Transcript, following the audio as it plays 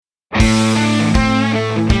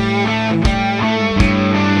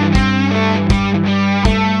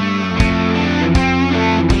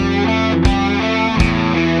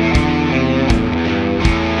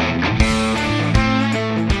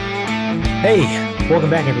Hey, welcome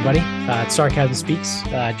back, everybody. It's Sarcasm Speaks.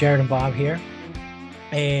 Jared and Bob here.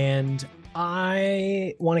 And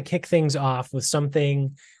I want to kick things off with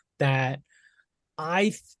something that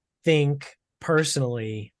I think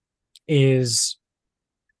personally is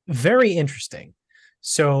very interesting.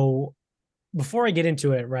 So before I get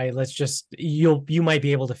into it, right, let's just, you might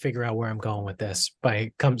be able to figure out where I'm going with this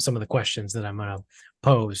by some of the questions that I'm going to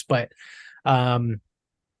pose. But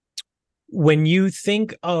when you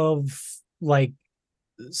think of like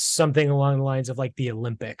something along the lines of like the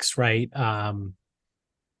Olympics, right?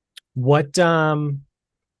 What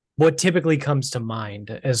typically comes to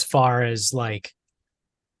mind as far as like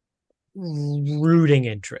rooting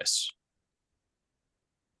interests?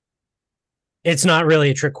 It's not really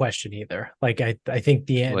a trick question either. Like I think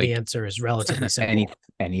the answer is relatively simple.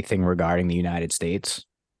 Anything regarding the United States.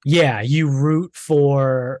 Yeah, you root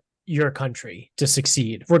for your country to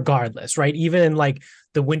succeed regardless, right? Even in like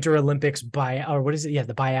the Winter Olympics or what is it? Yeah,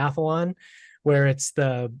 the biathlon, where it's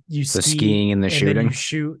the skiing and the shooting. Then you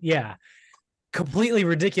shoot. Yeah, completely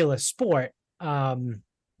ridiculous sport. The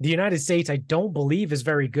United States, I don't believe, is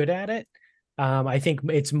very good at it. I think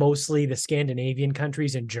it's mostly the Scandinavian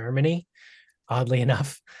countries and Germany, oddly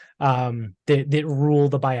enough, that rule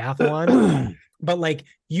the biathlon. But like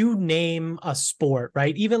you name a sport,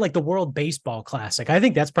 right? Even like the World Baseball Classic. I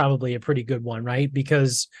think that's probably a pretty good one, right?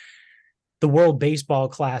 Because the World Baseball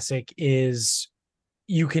Classic is,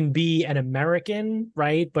 you can be an American,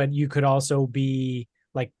 right? But you could also be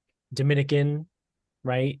like Dominican,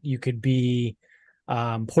 right? You could be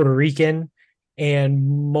Puerto Rican.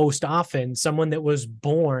 And most often someone that was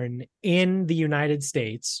born in the United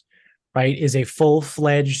States, right, is a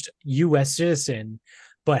full-fledged US citizen,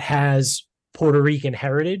 but has Puerto Rican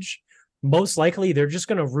heritage. Most likely they're just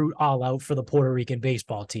going to root all out for the Puerto Rican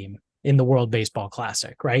baseball team in the World Baseball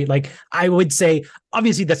Classic, right? Like I would say,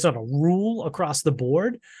 obviously that's not a rule across the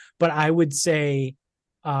board, but I would say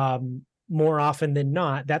more often than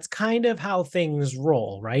not, that's kind of how things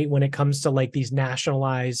roll, right? When it comes to like these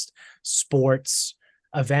nationalized sports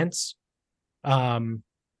events. Well,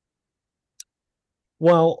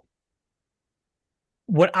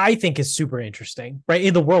 what I think is super interesting, right?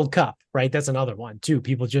 In the World Cup, right? That's another one too.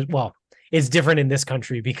 People just, well, it's different in this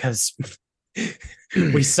country because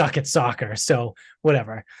we suck at soccer. So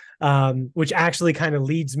whatever. Which actually kind of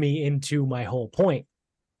leads me into my whole point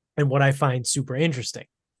and what I find super interesting.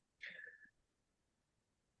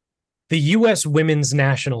 The US women's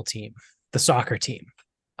national team, the soccer team.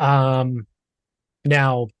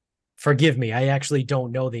 Now, forgive me, I actually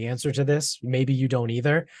don't know the answer to this. Maybe you don't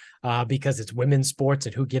either, because it's women's sports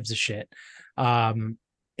and who gives a shit.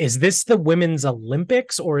 Is this the Women's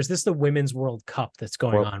Olympics or is this the Women's World Cup that's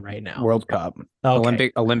going on right now? World Cup.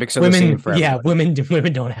 Okay. Olympics are the same for everybody. Yeah, women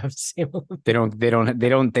don't have the same Olympics.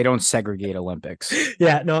 They don't segregate Olympics.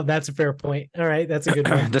 Yeah, no, that's a fair point. All right, that's a good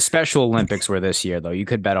one. The Special Olympics were this year, though. You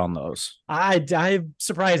could bet on those. I'm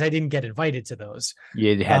surprised I didn't get invited to those.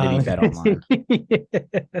 You had to be bet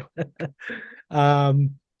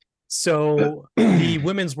online. So the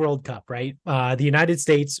Women's World Cup, right? The United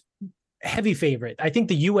States, heavy favorite. I think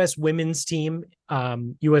the U.S. women's team,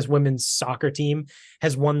 U.S. women's soccer team,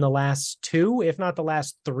 has won the last two, if not the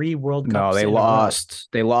last three World Cups. No, they lost.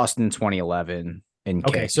 They lost in 2011.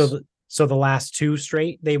 Okay, so the last two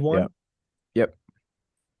straight they won. Yep.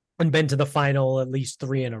 And been to the final at least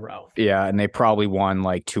three in a row. Yeah, and they probably won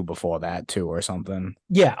like two before that too, or something.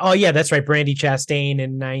 Yeah. Oh, yeah, that's right. Brandi Chastain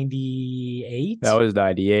in '98. That was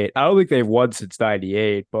 '98. I don't think they've won since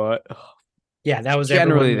 '98, but yeah, that was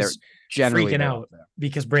generally freaking out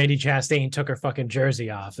because Brandi Chastain took her fucking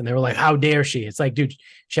jersey off, and they were like, "How dare she?" It's like, dude,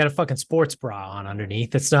 she had a fucking sports bra on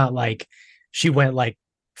underneath. It's not like she went like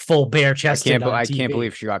full bare chested. I can't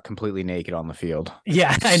believe she got completely naked on the field.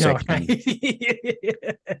 Yeah, I know, right?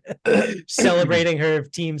 Celebrating her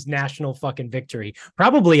team's national fucking victory.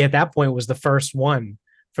 Probably at that point was the first one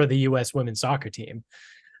for the U.S. women's soccer team.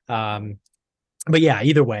 But yeah,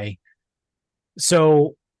 either way.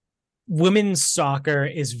 So women's soccer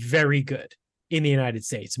is very good in the United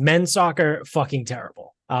States. Men's soccer, fucking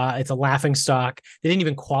terrible. It's a laughing stock. They didn't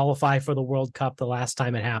even qualify for the World Cup the last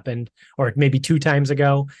time it happened, or maybe two times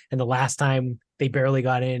ago. And the last time they barely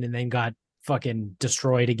got in and then got fucking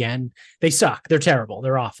destroyed again. They suck. They're terrible.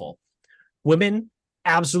 They're awful. Women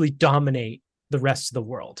absolutely dominate the rest of the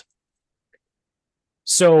world.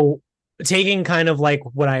 So taking kind of like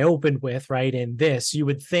what I opened with, right, in this, you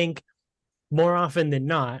would think more often than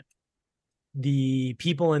not, the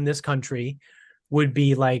people in this country would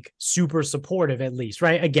be like super supportive, at least,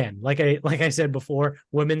 right? Again, like I said before,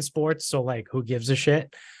 women's sports, so like who gives a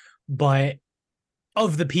shit? But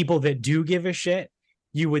of the people that do give a shit,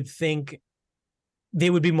 you would think they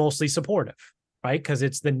would be mostly supportive, right? Because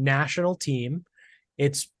it's the national team.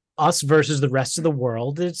 It's us versus the rest of the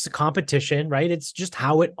world. It's a competition, right? It's just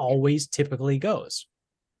how it always typically goes.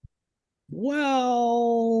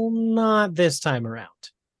 Well, not this time around.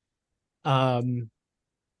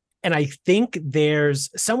 And I think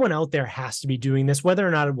there's someone out there has to be doing this. Whether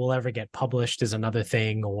or not it will ever get published is another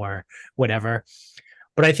thing or whatever.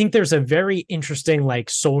 But I think there's a very interesting like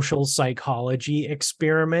social psychology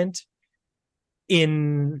experiment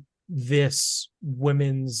in this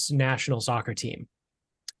women's national soccer team,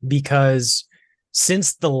 because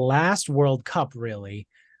since the last World Cup, really,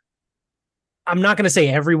 I'm not going to say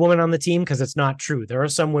every woman on the team because it's not true. There are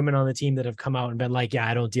some women on the team that have come out and been like, yeah,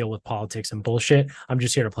 I don't deal with politics and bullshit. I'm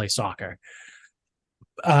just here to play soccer.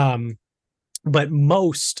 But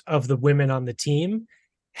most of the women on the team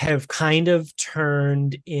have kind of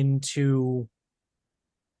turned into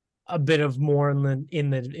a bit of more in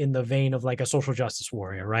the vein of like a social justice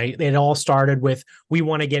warrior, right? It all started with, we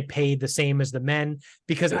want to get paid the same as the men,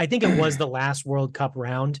 because I think it was the last World Cup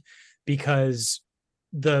round, because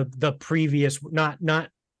the previous, not the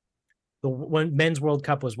one men's World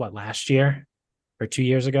Cup was what, last year or 2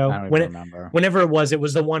 years ago? I don't even remember. Whenever it was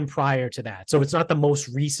the one prior to that. So it's not the most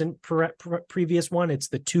recent previous one. It's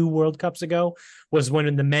the 2 World Cups ago was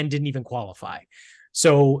when the men didn't even qualify.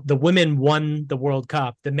 So the women won the World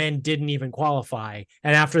Cup. The men didn't even qualify.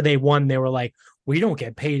 And after they won, they were like, we don't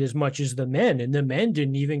get paid as much as the men. And the men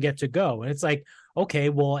didn't even get to go. And it's like, okay,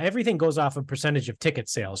 well, everything goes off a percentage of ticket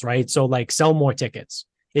sales, right? So like sell more tickets.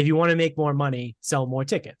 If you want to make more money, sell more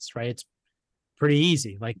tickets, right? It's pretty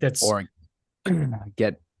easy. Like that's... Or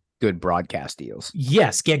get good broadcast deals.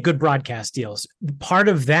 Yes, get good broadcast deals. Part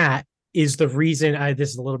of that is the reason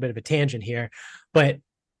this is a little bit of a tangent here, but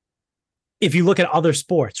if you look at other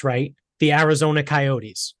sports, right? The Arizona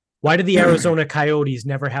Coyotes. Why do the Arizona Coyotes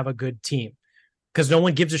never have a good team? Because no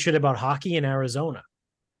one gives a shit about hockey in Arizona.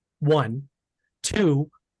 1. 2,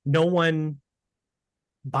 no one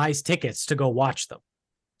buys tickets to go watch them.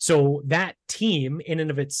 So that team in and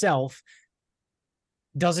of itself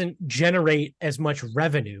doesn't generate as much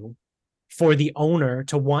revenue for the owner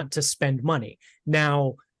to want to spend money.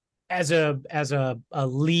 Now, as a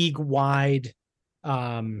league-wide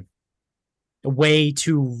way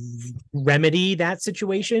to remedy that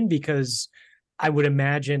situation, because I would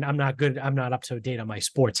imagine, I'm not up to date on my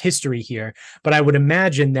sports history here, but I would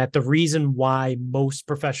imagine that the reason why most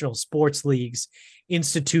professional sports leagues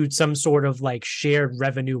institute some sort of like shared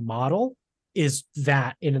revenue model is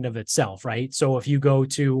that in and of itself, right? So if you go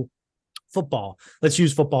to football, let's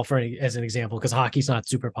use football as an example, because hockey's not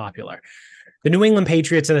super popular. The New England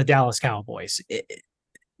Patriots and the Dallas Cowboys,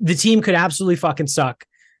 the team could absolutely fucking suck.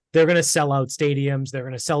 They're going to sell out stadiums. They're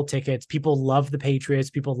going to sell tickets. People love the Patriots.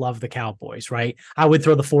 People love the Cowboys, right? I would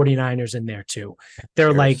throw the 49ers in there too.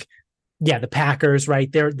 They're like, yeah, the Packers,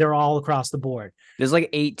 right? They're all across the board. There's like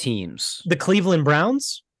 8 teams. The Cleveland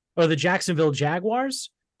Browns or the Jacksonville Jaguars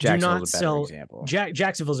do not sell.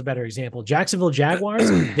 Jacksonville's a better example. Jacksonville Jaguars,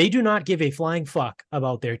 they do not give a flying fuck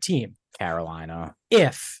about their team. Carolina.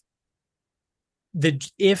 If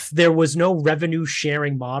there was no revenue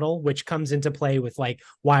sharing model, which comes into play with like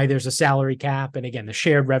why there's a salary cap and again the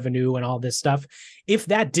shared revenue and all this stuff, if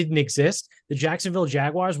that didn't exist, the Jacksonville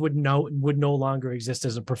Jaguars would no longer exist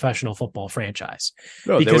as a professional football franchise.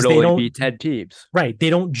 No, because they would only be 10 teams. Right. They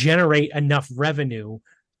don't generate enough revenue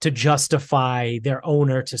to justify their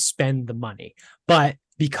owner to spend the money. But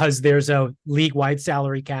because there's a league-wide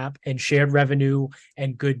salary cap and shared revenue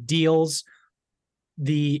and good deals,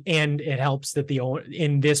 and it helps that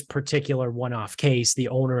in this particular one-off case, the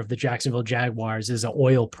owner of the Jacksonville Jaguars is an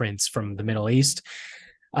oil prince from the Middle East.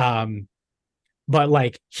 But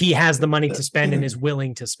like he has the money to spend and is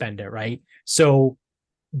willing to spend it, right? So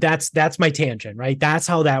that's my tangent, right? That's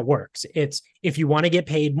how that works. It's if you want to get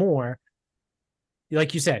paid more,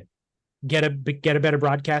 like you said, get a better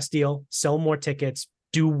broadcast deal, sell more tickets,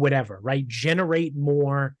 do whatever, right? Generate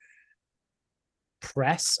more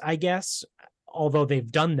press, I guess. Although they've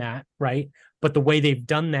done that, right? But the way they've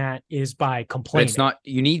done that is by complaining. But it's not,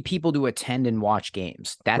 you need people to attend and watch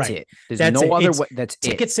games. That's right. it. There's no other way. That's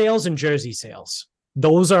ticket sales and jersey sales.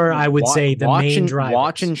 Those are, I would say, the main drivers.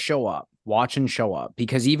 Watch and show up. Watch and show up.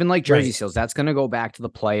 Because even like jersey sales, that's going to go back to the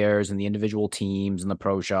players and the individual teams and the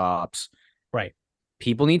pro shops. Right.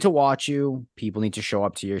 People need to watch you. People need to show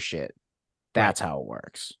up to your shit. That's how it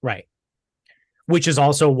works. Right. Which is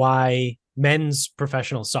also why men's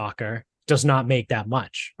professional soccer does not make that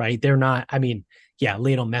much, right? They're not, I mean, yeah,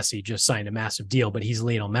 Lionel Messi just signed a massive deal, but he's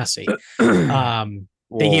Lionel Messi.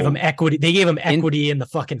 They gave him Well, equity. They gave him equity in the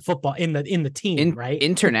fucking football in the team, right?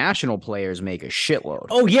 international players make a shitload.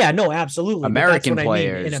 Oh yeah, no, absolutely. But that's American what I mean.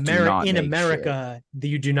 players do not In make shit. America,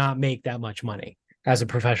 you do not make that much money as a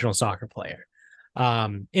professional soccer player.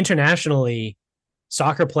 Internationally,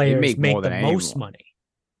 soccer They players make more make the than most anyone. money,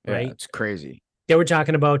 Yeah, right? it's crazy. They were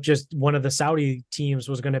talking about just one of the Saudi teams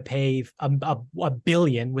was going to pay a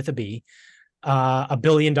billion with a B, $1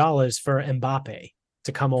 billion for Mbappe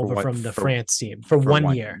to come For over what? from the France team for For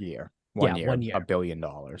 1 year. 1 Yeah, year, 1 year. $1 billion.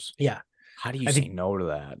 Yeah, How do you I say think no to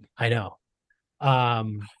that? I know.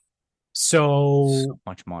 So So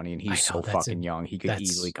much money, and I he's know so fucking young. He could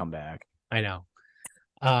easily come back. I know.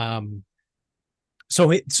 Um, so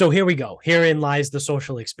here we go. Herein lies the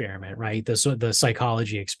social experiment, right? The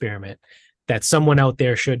psychology experiment that someone out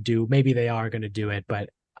there should do. Maybe they are going to do it, but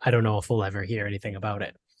I don't know if we'll ever hear anything about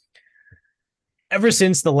it. Ever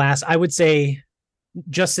since the last, I would say,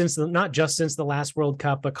 not just since the last World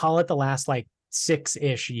Cup, but call it the last like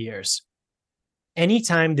 6-ish years.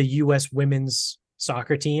 Anytime the U.S. women's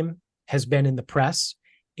soccer team has been in the press,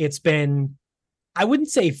 it's been, I wouldn't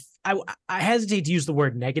say, I hesitate to use the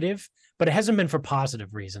word negative, but it hasn't been for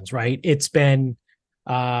positive reasons, right? It's been,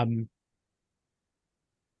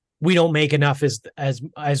 we don't make enough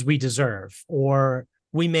as we deserve, or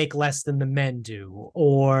we make less than the men do,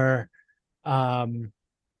 or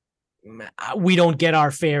we don't get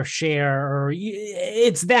our fair share, or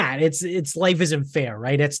it's life isn't fair,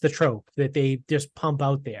 right? It's the trope that they just pump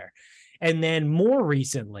out there. And then more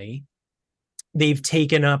recently, they've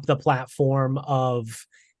taken up the platform of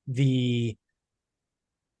the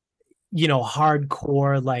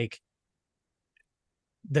hardcore, like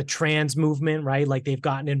the trans movement, right? Like they've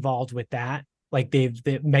gotten involved with that. Like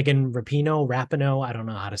Megan Rapinoe, I don't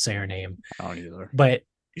know how to say her name. I don't either. But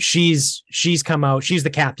she's come out. She's the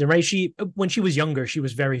captain, right? When she was younger, she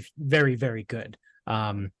was very, very, very good.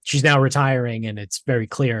 She's now retiring, and it's very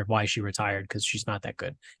clear why she retired, because she's not that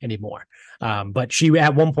good anymore. But she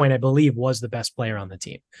at one point, I believe, was the best player on the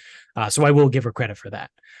team. So I will give her credit for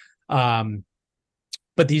that.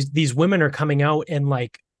 But these women are coming out and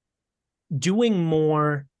like doing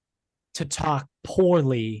more to talk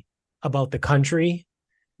poorly about the country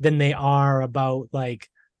than they are about like,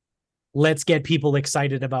 let's get people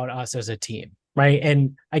excited about us as a team, right?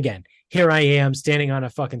 And again, here I am standing on a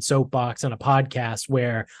fucking soapbox on a podcast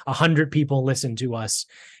where 100 people listen to us,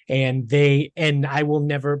 and I will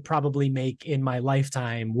never probably make in my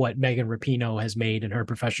lifetime what Megan Rapinoe has made in her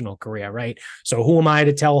professional career, right? So who am I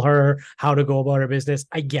to tell her how to go about her business?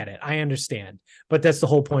 I get it. I understand. But that's the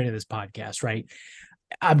whole point of this podcast, right?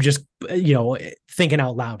 I'm just, thinking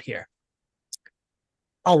out loud here.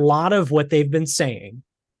 A lot of what they've been saying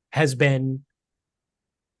has been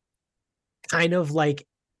kind of like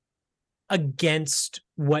against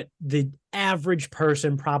what the average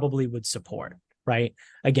person probably would support, right?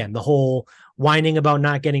 Again, the whole whining about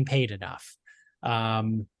not getting paid enough,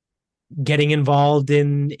 getting involved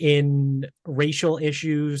in racial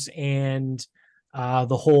issues, and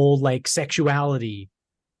the whole like sexuality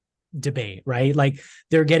debate, right? Like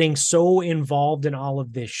they're getting so involved in all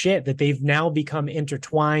of this shit that they've now become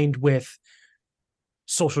intertwined with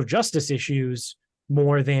social justice issues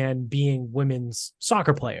more than being women's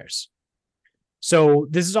soccer players. So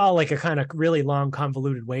this is all like a kind of really long,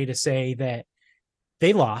 convoluted way to say that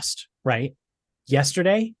they lost, right?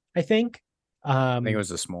 Yesterday, I think. I think it was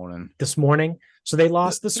this morning. This morning. So they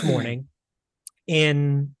lost this morning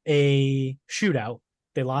in a shootout.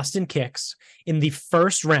 They lost in kicks in the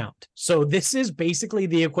first round. So this is basically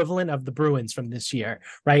the equivalent of the Bruins from this year,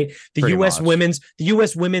 right? The US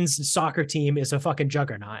women's soccer team is a fucking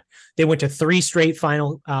juggernaut. They went to 3 straight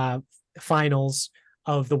finals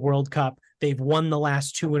of the World Cup. They've won the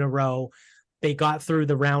last 2 in a row. They got through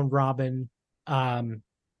the round robin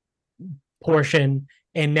portion,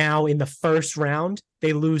 and now in the first round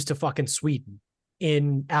they lose to fucking Sweden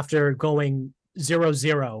after going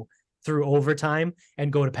 0-0 through overtime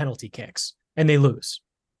and go to penalty kicks, and they lose,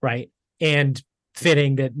 right? And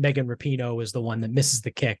fitting that Megan Rapinoe is the one that misses the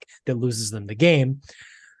kick that loses them the game.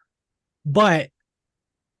 But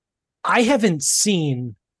I haven't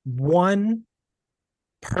seen one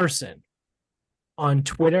person on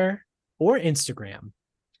Twitter or Instagram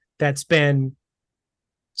that's been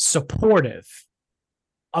supportive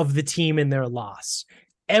of the team in their loss.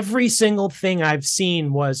 Every single thing I've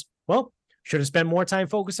seen was, well, should have spent more time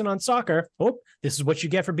focusing on soccer. Oh, this is what you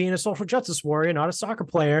get for being a social justice warrior, not a soccer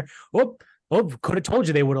player. Oh, could have told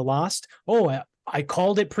you they would have lost. Oh, I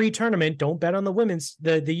called it pre-tournament. Don't bet on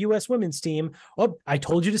the U.S. women's team. Oh, I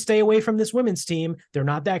told you to stay away from this women's team. They're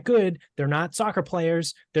not that good. They're not soccer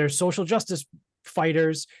players. They're social justice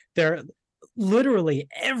fighters. They're literally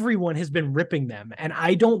everyone has been ripping them. And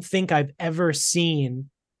I don't think I've ever seen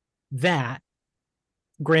that.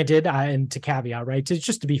 Granted, and to caveat, right?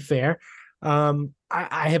 Just to be fair, I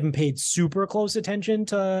haven't paid super close attention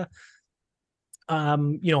to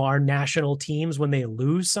our national teams when they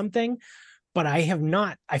lose something, but I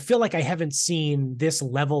feel like I haven't seen this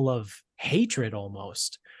level of hatred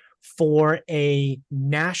almost for a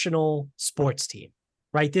national sports team,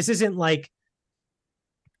 right? This isn't like,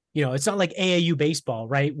 it's not like AAU baseball,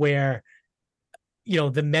 right? Where,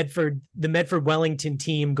 the Medford Wellington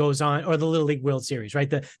team goes on, or the Little League World Series, right?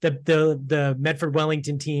 The Medford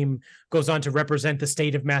Wellington team goes on to represent the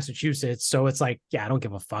state of Massachusetts. So it's like, yeah, I don't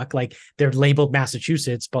give a fuck. Like, they're labeled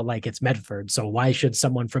Massachusetts, but like, it's Medford. So why should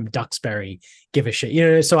someone from Duxbury give a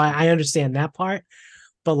shit? So I understand that part,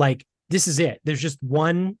 but like, this is it. There's just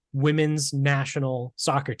one women's national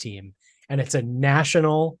soccer team, and it's a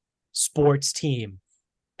national sports team,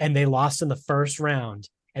 and they lost in the first round,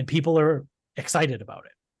 and people are excited about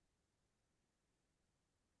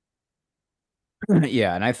it.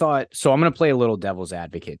 Yeah, and I thought, so I'm going to play a little devil's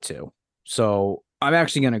advocate too. So I'm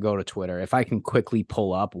actually going to go to Twitter if I can quickly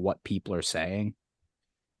pull up what people are saying.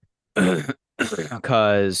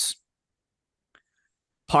 Because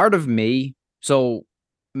part of me, so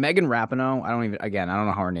Megan Rapinoe, I don't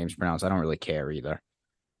know how her name's pronounced. I don't really care either.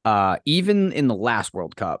 Even in the last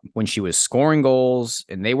World Cup, when she was scoring goals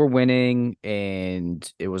and they were winning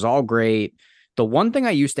and it was all great, the one thing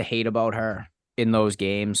I used to hate about her in those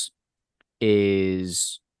games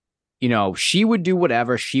is, she would do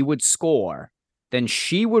whatever, she would score, then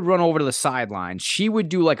she would run over to the sidelines, she would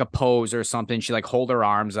do like a pose or something, she like hold her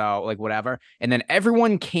arms out, like whatever, and then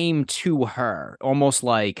everyone came to her almost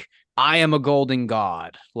like, I am a golden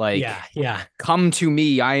god. Like, yeah. Come to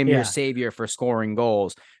me. I am your savior for scoring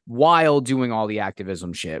goals while doing all the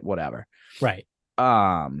activism shit, whatever. Right.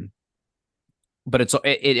 But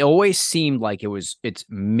it always seemed like it's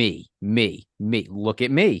me. Look at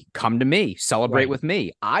me. Come to me. Celebrate with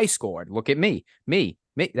me. I scored. Look at me. Me.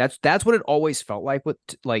 That's what it always felt like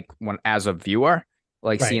when as a viewer,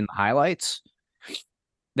 seeing the highlights.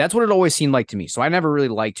 That's what it always seemed like to me. So I never really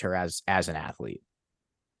liked her as an athlete.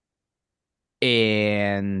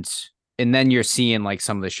 And then you're seeing like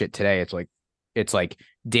some of the shit today. It's like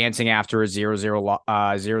dancing after a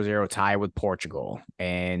 0-0 tie with Portugal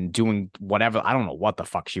and doing whatever. I don't know what the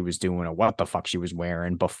fuck she was doing or what the fuck she was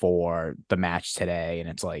wearing before the match today. And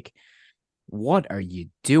it's like, what are you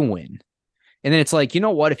doing? And then it's like, you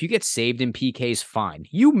know what? If you get saved in PKs, fine.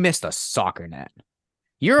 You missed a soccer net.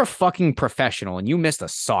 You're a fucking professional and you missed a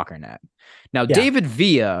soccer net. Now, David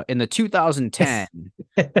Villa in the 2010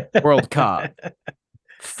 World Cup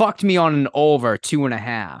fucked me on an over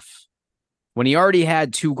 2.5 when he already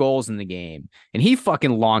had 2 goals in the game, and he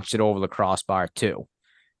fucking launched it over the crossbar too.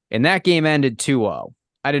 And that game ended 2-0.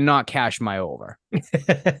 I did not cash my over.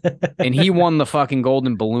 And he won the fucking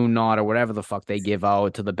golden balloon knot or whatever the fuck they give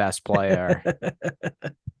out to the best player.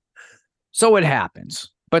 So it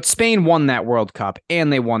happens. But Spain won that World Cup,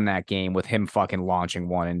 and they won that game with him fucking launching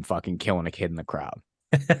one and fucking killing a kid in the crowd.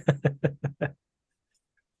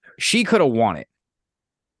 She could have won it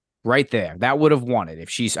right there. That would have won it if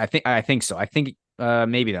she's. I think so. I think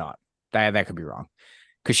maybe not. That could be wrong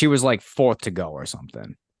because she was like 4th to go or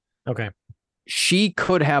something. Okay. She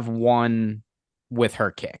could have won with her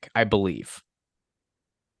kick, I believe.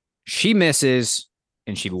 She misses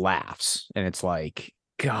and she laughs, and it's like,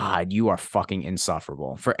 God, you are fucking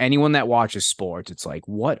insufferable. For anyone that watches sports, it's like,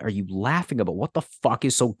 what are you laughing about? What the fuck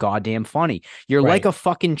is so goddamn funny? You're like a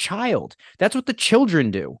fucking child. That's what the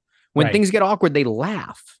children do. When things get awkward, they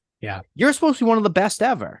laugh. Yeah. You're supposed to be one of the best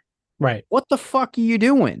ever. Right. What the fuck are you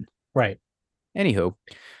doing? Right. Anywho.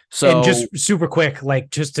 So, and just super quick,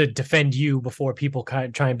 like just to defend you before people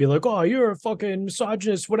try and be like, oh, you're a fucking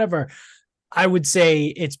misogynist, whatever. I would say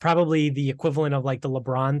it's probably the equivalent of like the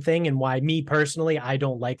LeBron thing, and why me personally, I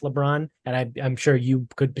don't like LeBron. And I'm sure you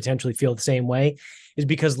could potentially feel the same way, is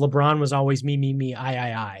because LeBron was always me,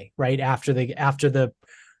 I, right? After the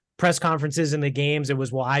press conferences and the games, it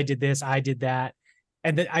was, well, I did this, I did that.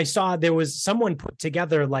 And then I saw there was someone put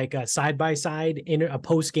together like a side-by-side in a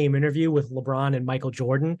post-game interview with LeBron and Michael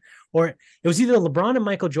Jordan, or it was either LeBron and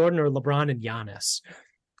Michael Jordan or LeBron and Giannis.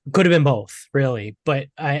 Could have been both, really. But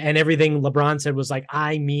and everything LeBron said was like,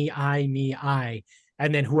 I, me, I.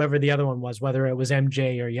 And then whoever the other one was, whether it was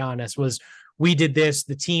MJ or Giannis, was, we did this.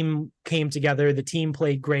 The team came together. The team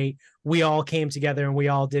played great. We all came together and we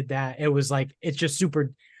all did that. It was like, it's just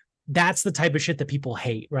super. That's the type of shit that people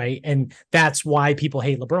hate, right? And that's why people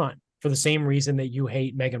hate LeBron, for the same reason that you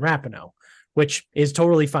hate Megan Rapinoe, which is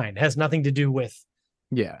totally fine. It has nothing to do with.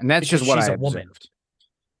 Yeah, and that's just what I observed.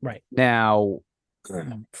 Right. Now,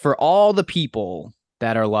 for all the people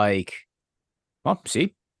that are like, well,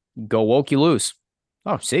 see, go woke, you lose.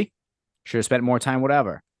 Oh, see, should have spent more time,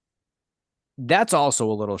 whatever. That's also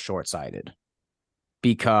a little short sighted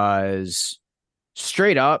because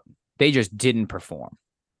straight up, they just didn't perform.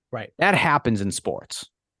 Right. That happens in sports.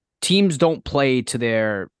 Teams don't play to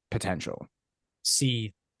their potential.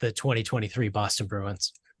 See the 2023 Boston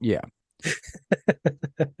Bruins. Yeah.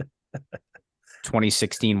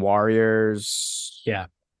 2016 Warriors. Yeah.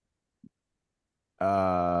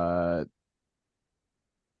 20,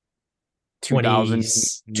 2000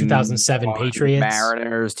 2007 Patriots.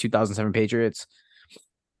 Mariners, 2007 Patriots.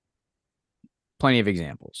 Plenty of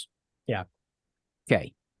examples. Yeah.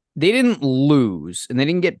 Okay. They didn't lose and they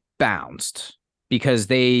didn't get bounced because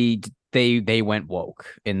they went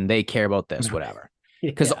woke and they care about this, whatever.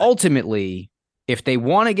 Because ultimately, if they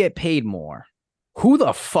want to get paid more, who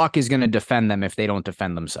the fuck is going to defend them if they don't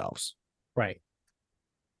defend themselves? Right.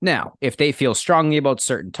 Now, if they feel strongly about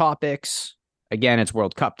certain topics, again, it's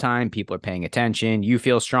World Cup time. People are paying attention. You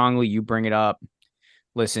feel strongly, you bring it up.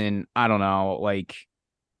 Listen, I don't know. Like,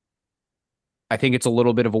 I think it's a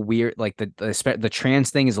little bit of a weird, like the trans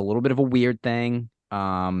thing is a little bit of a weird thing,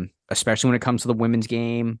 especially when it comes to the women's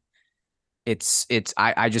game.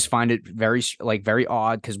 I just find it very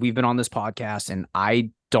odd because we've been on this podcast and I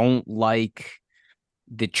don't like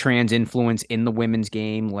the trans influence in the women's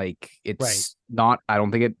game. Like it's not, I don't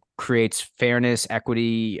think it creates fairness,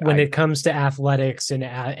 equity. When it comes to athletics and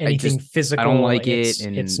anything physical, I don't like it.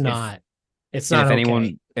 And it's not if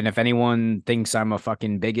okay. anyone thinks I'm a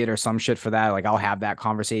fucking bigot or some shit for that, like I'll have that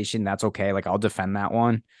conversation. That's okay. Like I'll defend that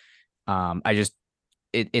one.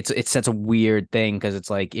 It's such a weird thing because it's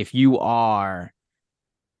like if you are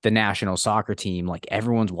the national soccer team, like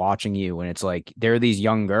everyone's watching you, and it's like there are these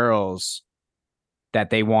young girls that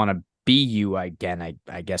they want to be you again,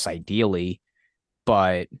 I guess ideally.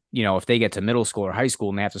 But if they get to middle school or high school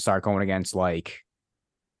and they have to start going against like,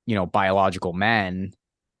 biological men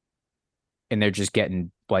and they're just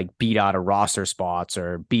getting like beat out of roster spots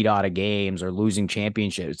or beat out of games or losing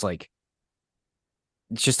championships, it's like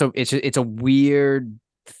it's a weird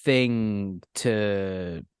thing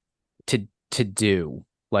to do,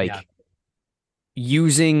 like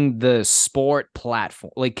using the sport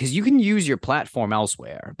platform, like because you can use your platform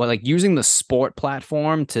elsewhere, but like using the sport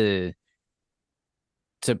platform to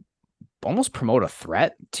almost promote a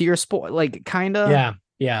threat to your sport, like kind of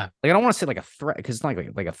yeah like I don't want to say like a threat because it's not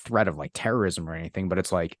like a threat of like terrorism or anything, but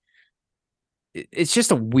it's like it's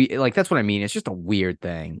just a weird, like that's what I mean. It's just a weird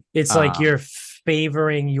thing. It's like you're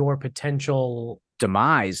favoring your potential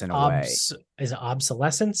demise in a way. Is it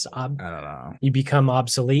obsolescence? I don't know. You become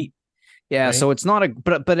obsolete. Yeah, right? So it's not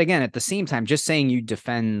but again, at the same time, just saying you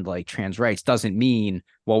defend like trans rights doesn't mean,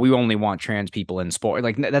 well, we only want trans people in sport.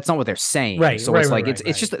 Like that's not what they're saying. Right. So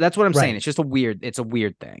it's just that's what I'm saying. It's just a weird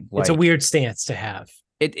thing. Like, it's a weird stance to have.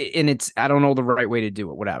 And it's I don't know the right way to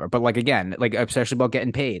do it, whatever. But like again, like especially about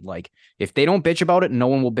getting paid. Like if they don't bitch about it, no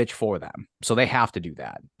one will bitch for them. So they have to do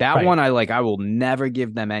that. That one I will never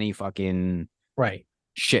give them any fucking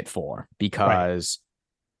shit for, because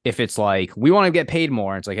if it's like we want to get paid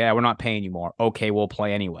more, it's like, yeah, we're not paying you more. Okay, we'll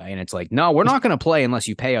play anyway. And it's like, no, we're not gonna play unless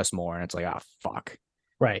you pay us more. And it's like, oh fuck.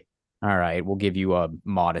 Right. All right, we'll give you a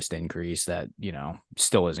modest increase that,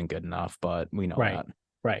 still isn't good enough, but we know that.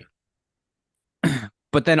 Right.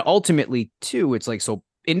 But then ultimately, too, it's like, so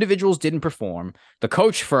individuals didn't perform. The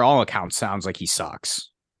coach, for all accounts, sounds like he sucks.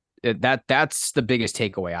 That's the biggest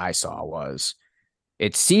takeaway I saw was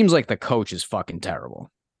it seems like the coach is fucking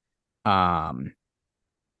terrible. Some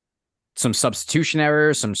substitution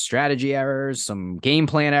errors, some strategy errors, some game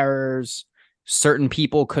plan errors. Certain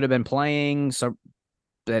people could have been playing so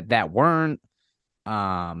that weren't.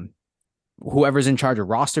 Whoever's in charge of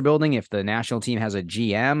roster building, if the national team has a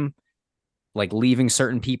GM, like leaving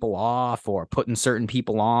certain people off or putting certain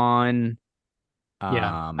people on.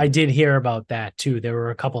 Yeah, I did hear about that too. There were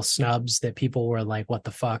a couple snubs that people were like, what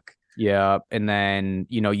the fuck? Yeah. And then,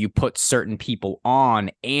 you put certain people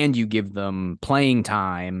on and you give them playing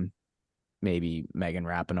time. Maybe Megan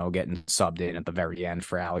Rapinoe getting subbed in at the very end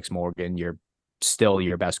for Alex Morgan. You're still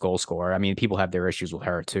your best goal scorer. I mean, people have their issues with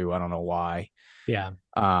her too. I don't know why. Yeah.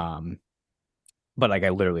 But like, I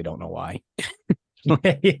literally don't know why.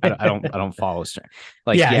 I don't follow strength.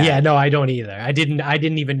 Like, no, I don't either. I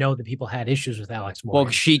didn't even know that people had issues with Alex Morgan.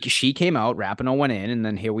 Well, she came out, Rapinoe went in, and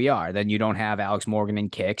then here we are. Then you don't have Alex Morgan in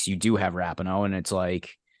kicks. You do have Rapinoe, and it's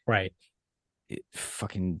like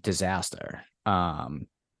fucking disaster.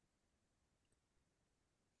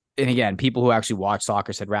 And again, people who actually watch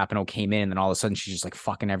soccer said Rapinoe came in, and then all of a sudden she's just like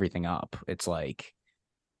fucking everything up. It's like,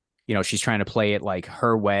 she's trying to play it like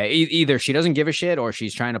her way. Either she doesn't give a shit or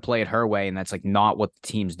she's trying to play it her way, and that's like not what the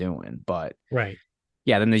team's doing. But Right.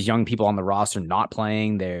 yeah, then there's young people on the roster not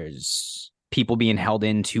playing. There's people being held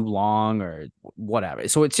in too long or whatever.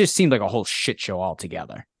 So it just seemed like a whole shit show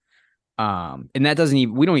altogether. And that doesn't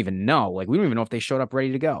even, we don't even know. Like, we don't even know if they showed up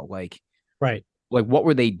ready to go. Right. Like what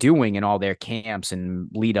were they doing in all their camps and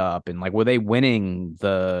lead up? And like, were they winning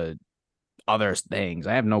the other things?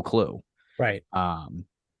 I have no clue. Right.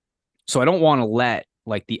 So I don't want to let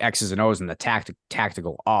like the X's and O's and the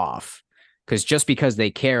tactical off, because just because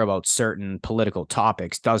they care about certain political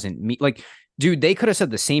topics doesn't mean, like, dude, they could have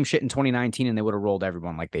said the same shit in 2019 and they would have rolled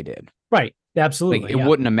everyone like they did. Right. Like, Absolutely. it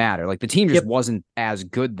wouldn't have mattered. Like, the team just Yep. wasn't as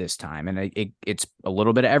good this time, and it's a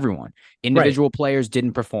little bit of everyone. Right. Individual players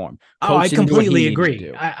didn't perform. Oh, I Coach didn't do what he completely needed to agree.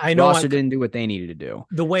 do. I know Roster didn't do what they needed to do.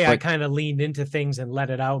 the way I But kind of leaned into things and let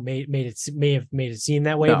it out may have made it seem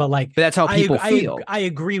that way, no, but like but that's how people feel. I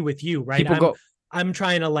agree with you, right? People I'm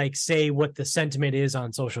trying to like say what the sentiment is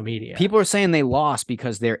on social media. People are saying they lost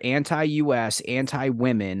because they're anti-US,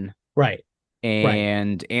 anti-women, Right.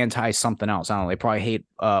 and anti something else. I don't know. They probably hate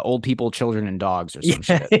old people, children, and dogs or some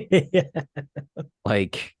shit. Yeah.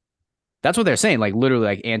 Like, that's what they're saying. Like, literally,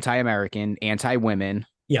 like, anti-American, anti-women.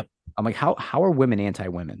 Yep. I'm like, how are women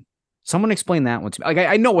anti-women? Someone explain that one to me. Like,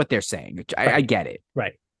 I know what they're saying. I get it.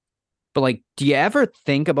 Right. But like, do you ever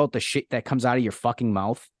think about the shit that comes out of your fucking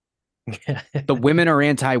mouth? The women are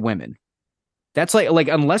anti-women. That's like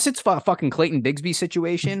unless it's fucking Clayton Bigsby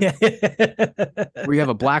situation where you have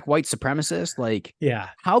a black white supremacist, like, yeah.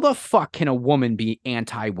 how the fuck can a woman be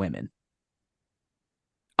anti-women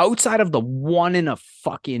outside of the one in a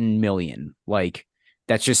fucking million? Like,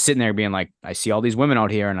 that's just sitting there being like, I see all these women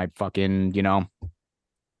out here and I fucking, Yeah.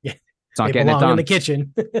 it's not They getting it belong done in the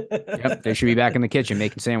kitchen. Yep, they should be back in the kitchen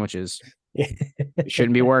making sandwiches. Yeah. It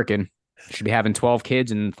shouldn't be working. Should be having 12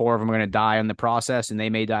 kids and 4 of them are going to die in the process, and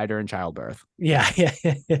they may die during childbirth. Yeah.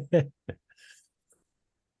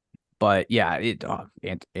 But yeah,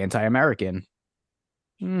 anti-American.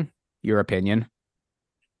 Your opinion.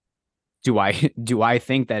 Do I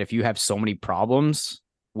think that if you have so many problems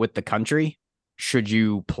with the country, should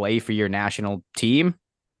you play for your national team?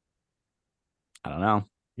 I don't know.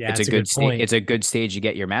 Yeah, It's a good stage. It's a good stage to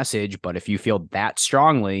get your message, but if you feel that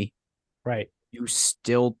strongly, right, you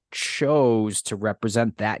still chose to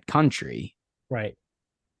represent that country. Right.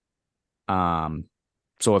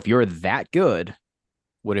 So if you're that good,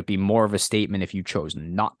 would it be more of a statement if you chose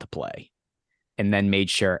not to play and then made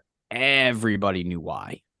sure everybody knew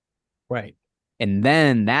why? Right. And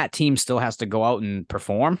then that team still has to go out and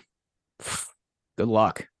perform. Good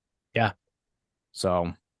luck. Yeah.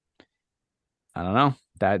 So I don't know.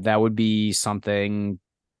 That would be something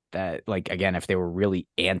that, like, again, if they were really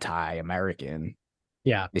anti-American,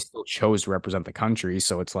 yeah, they still chose to represent the country.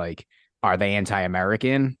 So it's like, are they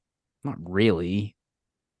anti-American? Not really.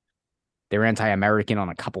 They're anti-American on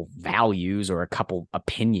a couple values or a couple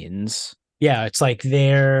opinions. Yeah, it's like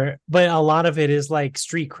but a lot of it is like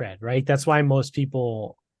street cred, right? That's why most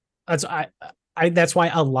people, that's why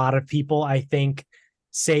a lot of people, I think,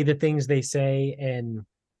 say the things they say, and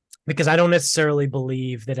because I don't necessarily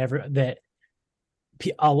believe that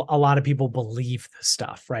a lot of people believe the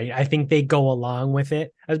stuff, right? I think they go along with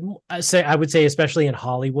it. I would say, especially in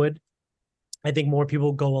Hollywood, I think more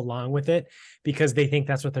people go along with it because they think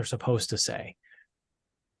that's what they're supposed to say,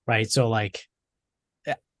 right? So, like,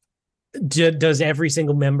 does every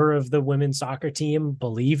single member of the women's soccer team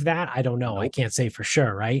believe that? I don't know. Nope. I can't say for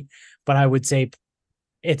sure, right? But I would say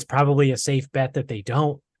it's probably a safe bet that they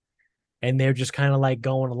don't. And they're just kind of like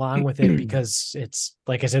going along with it because it's,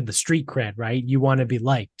 like I said, the street cred, right? You want to be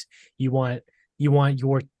liked. You want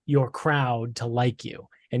your crowd to like you.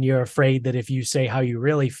 And you're afraid that if you say how you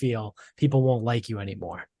really feel, people won't like you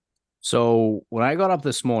anymore. So when I got up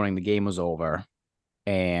this morning, the game was over.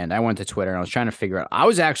 And I went to Twitter and I was trying to figure out. I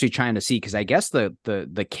was actually trying to see, because I guess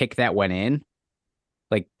the kick that went in,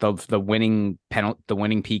 like the winning penalty, the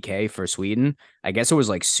winning PK for Sweden, I guess it was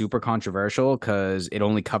like super controversial because it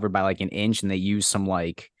only covered by like an inch, and they used some,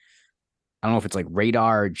 like, I don't know if it's like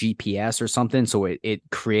radar or GPS or something. So it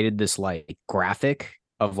created this like graphic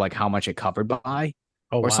of like how much it covered by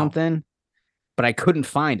something. But I couldn't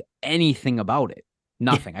find anything about it.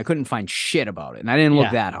 Nothing. I couldn't find shit about it. And I didn't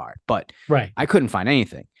look that hard, but I couldn't find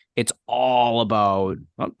anything. It's all about,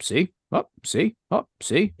 see.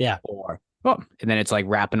 Yeah. Or, and then it's like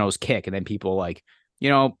Rapinoe's kick. And then people like,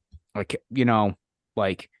 I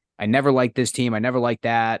never liked this team. I never liked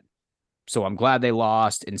that. So I'm glad they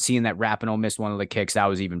lost. And seeing that Rapinoe missed one of the kicks, that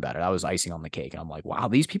was even better. That was icing on the cake. And I'm like, wow,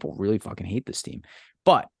 these people really fucking hate this team.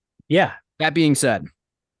 But yeah, that being said,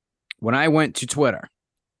 when I went to Twitter,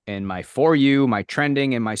 in my For You, my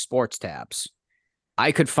trending, and my sports tabs,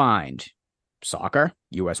 I could find soccer,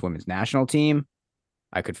 U.S. women's national team.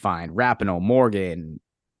 I could find Rapinoe, Morgan.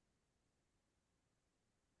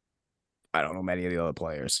 I don't know many of the other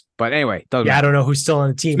players, but anyway, doesn't Yeah, I don't matter. know who's still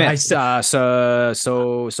on the team. Smith,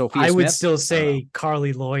 so Sophia I would Smith. still I don't know. say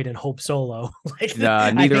Carly Lloyd and Hope Solo. Like,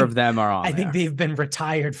 I Neither of think them are I on think there. they've been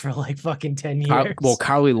retired for like fucking 10 years.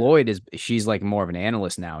 Carly Lloyd she's like more of an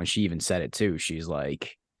analyst now, and she even said it too. She's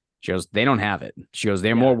like, she goes, they don't have it. She goes,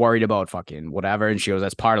 they're Yeah, more worried about fucking whatever, and she goes,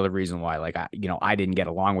 that's part of the reason why, like, I didn't get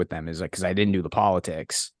along with them is like because I didn't do the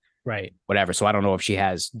politics, right. whatever. So I don't know if she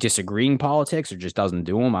has disagreeing politics or just doesn't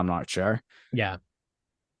do them. I'm not sure. Yeah.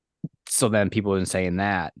 So then people have been saying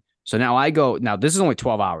that. So now this is only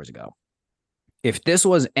 12 hours ago. If this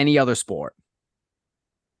was any other sport,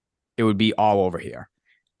 it would be all over here.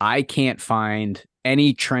 I can't find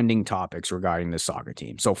any trending topics regarding this soccer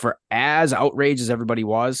team. So for as outraged as everybody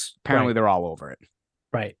was, apparently Right. they're all over it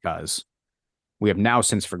Right. because we have now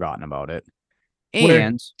since forgotten about it. We're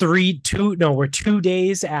And we're 2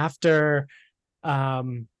 days after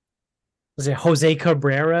was it Jose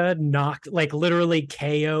Cabrera knocked, like, literally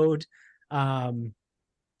KO'd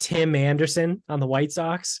Tim Anderson on the White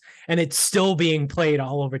Sox, and it's still being played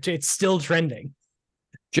all over. It's still trending.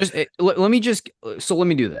 let me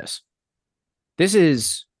do this. This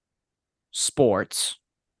is sports,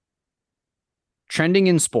 trending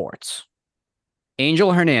in sports.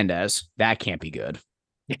 Angel Hernandez, that can't be good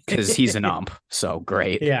because he's an ump. So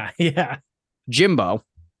great. Yeah, yeah. Jimbo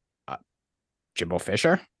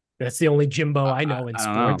Fisher. That's the only Jimbo I know in I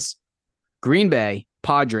don't know. sports. Green Bay,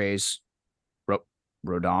 Padres,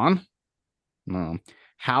 Rodon, no.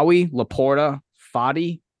 Howie, Laporta,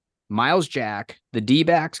 Foddy, Miles Jack, the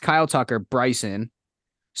D-backs, Kyle Tucker, Bryson,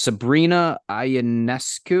 Sabrina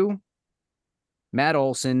Ionescu, Matt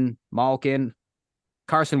Olson, Malkin,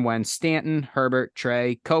 Carson Wentz, Stanton, Herbert,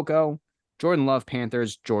 Trey, Coco, Jordan Love,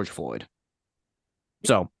 Panthers, George Floyd.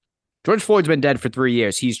 So George Floyd's been dead for 3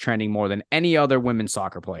 years. He's trending more than any other women's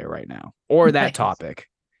soccer player right now, or that topic.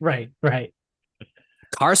 Right.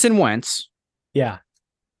 Carson Wentz. Yeah.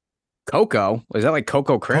 Coco. Is that like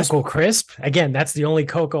Coco Crisp? Coco Crisp? Again, that's the only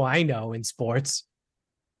Coco I know in sports.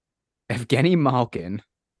 Evgeny Malkin.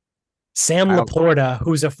 Sam Laporta,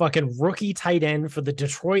 who's a fucking rookie tight end for the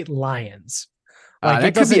Detroit Lions. Like,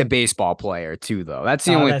 that could be a baseball player too, though. That's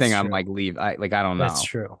the only thing I'm like, I don't know. That's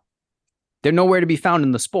true. They're nowhere to be found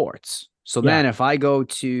in the sports. So then if I go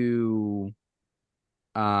to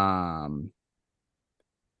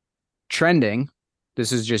trending,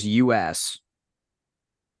 this is just US.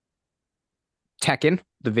 Tekken,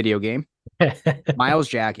 the video game. Miles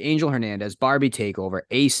Jack, Angel Hernandez, Barbie Takeover,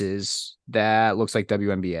 Aces, that looks like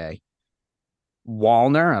WNBA.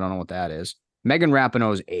 Wallner, I don't know what that is. Megan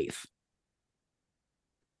Rapinoe's 8th.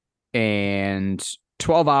 And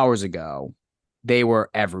 12 hours ago, they were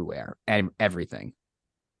everywhere and everything.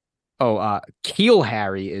 Oh, Keel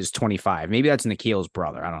Harry is 25. Maybe that's Nikhil's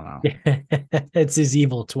brother. I don't know. It's his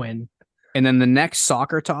evil twin. And then the next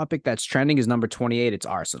soccer topic that's trending is number 28. It's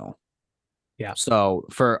Arsenal. Yeah. So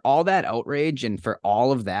for all that outrage and for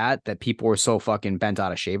all of that people were so fucking bent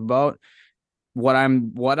out of shape about, what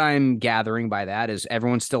I'm gathering by that is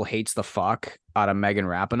everyone still hates the fuck out of Megan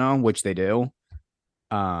Rapinoe, which they do.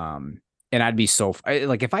 And I'd be so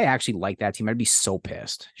like, if I actually liked that team, I'd be so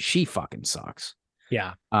pissed. She fucking sucks.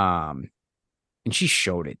 Yeah. And she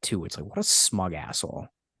showed it too. It's like, what a smug asshole.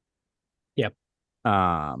 Yep.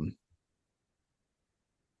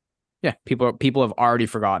 Yeah, people have already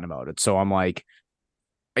forgotten about it. So I'm like,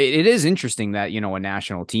 it is interesting that, a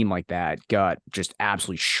national team like that got just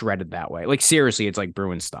absolutely shredded that way. Like, seriously, it's like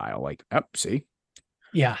Bruins style. Like, see?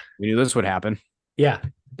 Yeah. We knew this would happen. Yeah.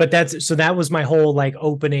 But that was my whole like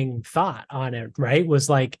opening thought on it, right? Was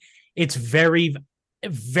like, it's very,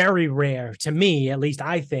 very rare to me, at least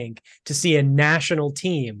I think, to see a national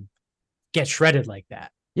team get shredded like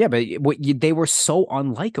that. Yeah, but they were so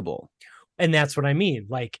unlikable. And that's what I mean.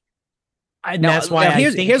 Like, and that's why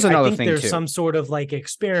here's another thing there's too. Some sort of like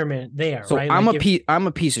experiment there, so right? I'm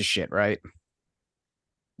a piece of shit, right?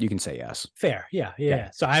 You can say yes. Fair. Yeah.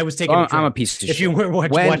 So I was taking I'm a piece of shit. If you weren't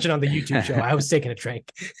watching on the YouTube show, I was taking a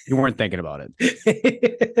drink. You weren't thinking about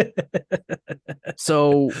it.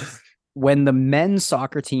 So when the men's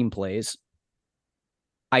soccer team plays,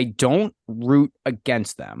 I don't root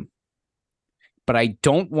against them, but I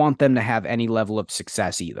don't want them to have any level of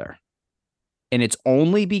success either. And it's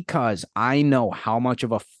only because I know how much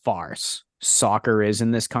of a farce soccer is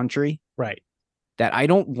in this country. Right. That I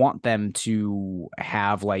don't want them to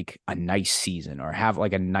have like a nice season or have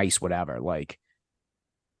like a nice whatever. Like,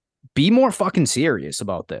 be more fucking serious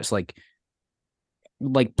about this. Like,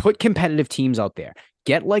 like put competitive teams out there.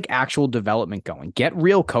 Get like actual development going. Get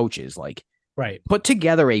real coaches. Like Right. put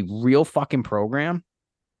together a real fucking program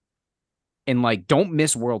and like don't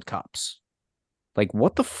miss World Cups. Like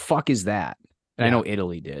what the fuck is that? And I know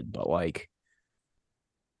Italy did, but like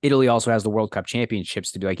Italy also has the World Cup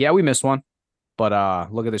championships to be like, yeah, we missed one,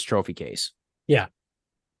 but look at this trophy case. Yeah.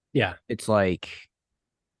 Yeah. It's like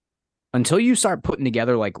until you start putting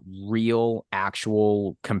together like real,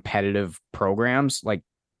 actual competitive programs, like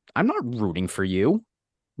I'm not rooting for you.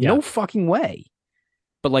 Yeah. No fucking way.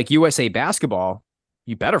 But like USA basketball,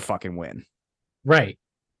 you better fucking win. Right.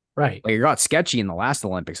 Right. Like it got sketchy in the last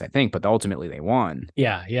Olympics, I think, but ultimately they won.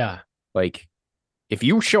 Yeah. Yeah. Like if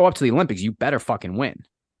you show up to the Olympics, you better fucking win.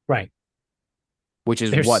 Right. Which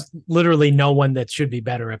is There's what literally no one that should be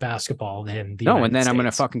better at basketball than the United and then States. I'm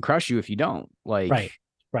gonna fucking crush you if you don't. Like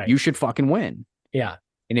right. You should fucking win. Yeah.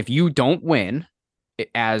 And if you don't win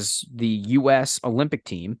as the US Olympic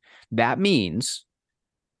team, that means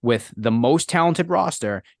with the most talented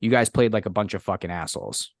roster, you guys played like a bunch of fucking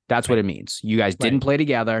assholes. That's what it means. You guys didn't play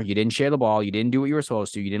together. You didn't share the ball. You didn't do what you were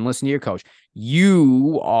supposed to. You didn't listen to your coach.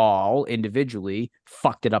 You all individually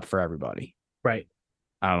fucked it up for everybody. Right.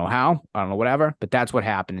 I don't know how. I don't know whatever, but that's what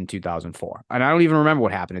happened in 2004. And I don't even remember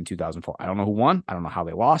what happened in 2004. I don't know who won. I don't know how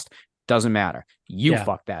they lost. Doesn't matter. You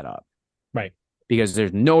fucked that up. Right. Because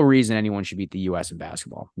there's no reason anyone should beat the US in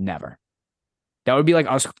basketball. Never. That would be like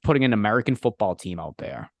us putting an American football team out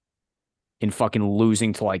there and fucking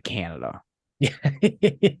losing to like Canada. Yeah.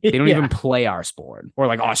 They don't even play our sport. Or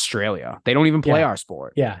like Australia. They don't even play our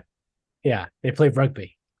sport. Yeah. Yeah. They play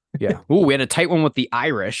rugby. Yeah. Ooh, we had a tight one with the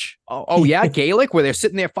Irish. Oh yeah, Gaelic, where they're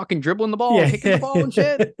sitting there fucking dribbling the ball, and kicking the ball and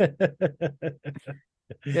shit.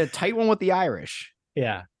 Yeah, tight one with the Irish.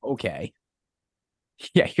 Yeah. Okay.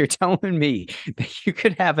 Yeah, you're telling me that you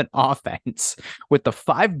could have an offense with the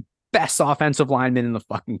 5 best offensive linemen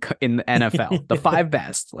in the NFL, the 5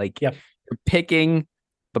 best. Like you're picking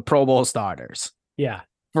the Pro Bowl starters. Yeah.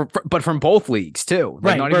 But from both leagues too.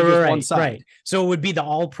 Like not even just one side. Right. So it would be the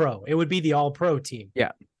all pro. It would be the all pro team.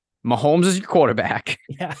 Yeah. Mahomes is your quarterback.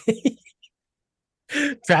 Yeah.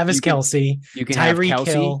 Travis Kelce. You can have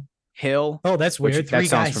Kelce, Hill. Oh, that's weird. 3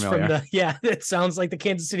 guys familiar. from it sounds like the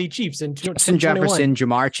Kansas City Chiefs in Justin Jefferson,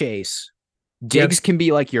 Jamar Chase. Diggs can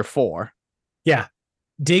be like your 4. Yeah.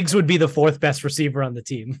 Diggs would be the 4th best receiver on the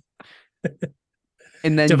team.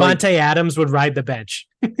 And then Devontae Adams would ride the bench.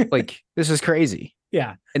 Like this is crazy.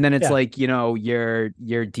 Yeah. And then it's like, your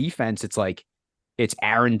defense, it's like it's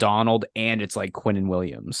Aaron Donald and it's like Quinnen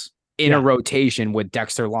Williams in a rotation with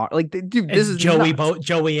Dexter Long. Like, dude, this is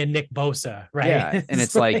Joey and Nick Bosa, right? Yeah. And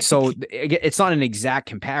it's like, so it's not an exact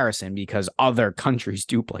comparison because other countries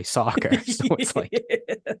do play soccer. So it's like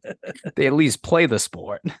they at least play the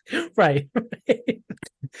sport. Right.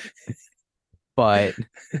 But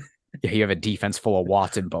yeah, you have a defense full of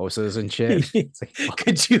Watson Bosas and shit. Like,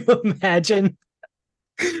 Could you imagine?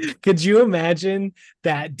 Could you imagine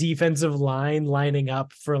that defensive line lining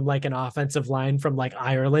up from like an offensive line from like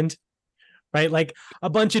Ireland, right? Like a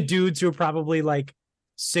bunch of dudes who are probably like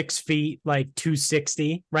 6 feet, like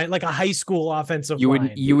 260, right? Like a high school offensive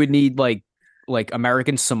line. You would need like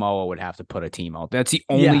American Samoa would have to put a team out. That's the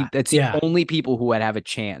only people who would have a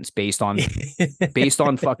chance based on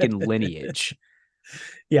fucking lineage.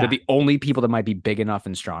 Yeah. They're the only people that might be big enough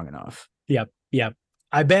and strong enough. Yep. Yep.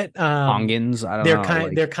 I bet Tongans, I don't know.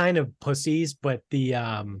 They're kind of pussies, but the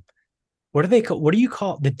what are they called? What do you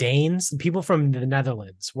call the Danes? The people from the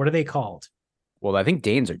Netherlands. What are they called? Well, I think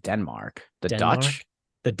Danes are Denmark. Dutch.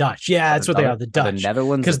 The Dutch. Yeah, that's what they are. The Dutch. The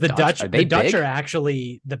Netherlands. Because the Dutch are are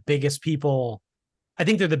actually the biggest people. I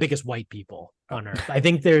think they're the biggest white people on earth. I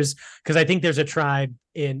think there's a tribe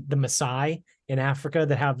in the Maasai in Africa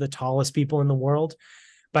that have the tallest people in the world.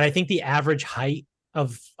 But I think the average height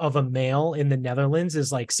of a male in the Netherlands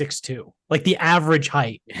is like 6'2". Like the average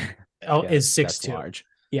height is 6'2". Large.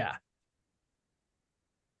 Yeah.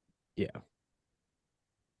 Yeah.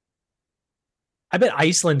 I bet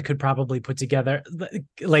Iceland could probably put together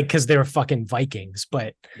like because they're fucking Vikings,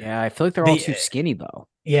 but yeah, I feel like they're all too skinny though.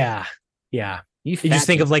 Yeah. Yeah. You just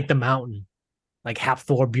think of like the mountain, like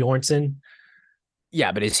Hafthor Bjornsson.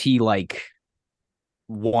 Yeah, but is he like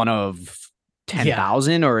one of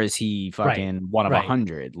 10,000 or is he fucking one of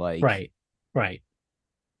 100? Like, right.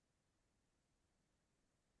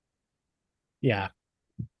 Yeah.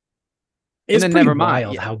 It's pretty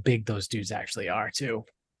wild how big those dudes actually are too.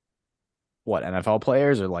 What, NFL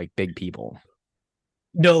players or like big people?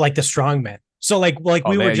 No, like the strongmen. So like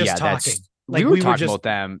we were just talking. Like we were talking about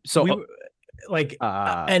them. So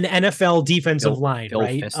an NFL defensive line,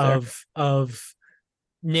 right? Of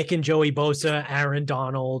Nick and Joey Bosa, Aaron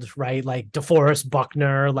Donald, right? Like DeForest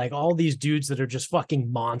Buckner, like all these dudes that are just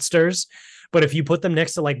fucking monsters. But if you put them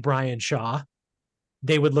next to like Brian Shaw,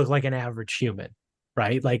 they would look like an average human,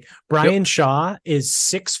 right? Like Yep. Brian Shaw is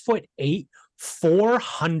 6'8",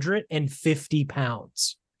 450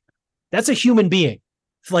 pounds. That's a human being.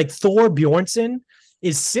 Like Thor Bjornsson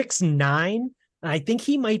is 6'9". And I think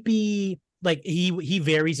he might be like he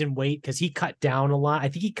varies in weight because he cut down a lot. I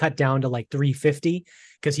think he cut down to like 350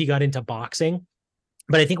 because he got into boxing.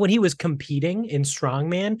 But I think when he was competing in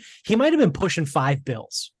strongman, he might have been pushing 5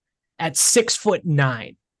 bills at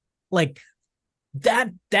 6'9". Like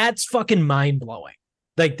that's fucking mind blowing.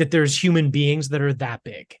 Like that there's human beings that are that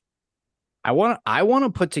big. I want to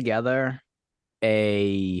put together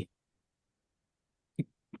an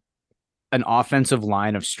offensive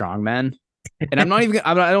line of strongmen. And I'm not even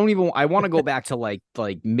I don't even I want to go back to like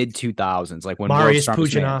mid 2000s, like when Marius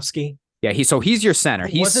World's Strongest Man. Pujanovsky. Yeah, he's your center.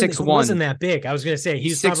 He's 6'1". Wasn't that big. I was gonna say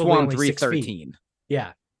he's probably 6'1", only 6 feet. 313.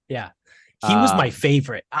 Yeah. He was my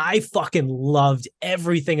favorite. I fucking loved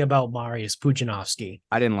everything about Marius Pujanovsky.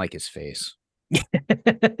 I didn't like his face.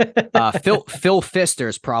 Phil Fister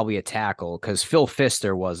is probably a tackle because Phil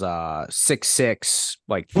Fister was 6'6",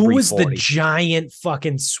 like 340. Who was the giant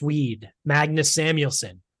fucking Swede? Magnus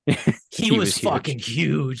Samuelsson. He was fucking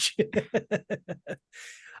huge.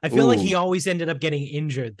 I feel like he always ended up getting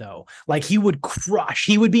injured though. Like he would crush.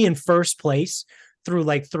 He would be in first place through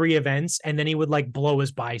like 3 events, and then he would like blow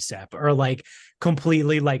his bicep or like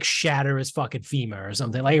completely like shatter his fucking femur or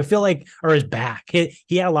something. Like I feel like, or his back.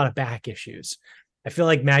 He had a lot of back issues. I feel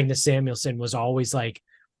like Magnus Samuelsson was always like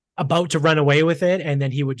about to run away with it, and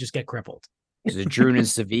then he would just get crippled.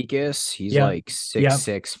 Zadrunas Savikas, he's like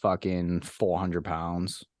 6'6", fucking 400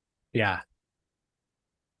 pounds. Yeah.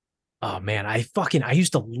 Oh man, I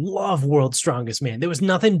used to love World's Strongest Man. There was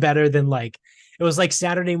nothing better than like, it was like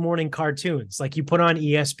Saturday morning cartoons. Like you put on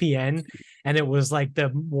ESPN and it was like the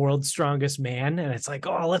World's Strongest Man. And it's like,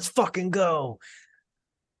 oh, let's fucking go.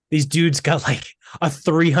 These dudes got like a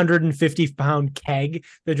 350-pound keg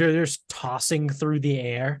that they're just tossing through the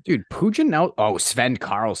air. Dude, Pujan, Sven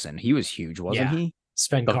Carlson. He was huge, wasn't he?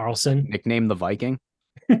 Sven Carlson. Nicknamed the Viking.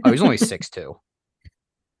 Oh, he's only 6'2".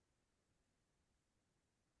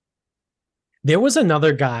 There was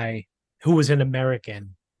another guy who was an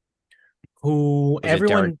American who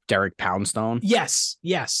everyone Derek Poundstone. Yes.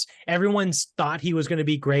 Everyone thought he was going to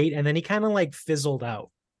be great, and then he kind of like fizzled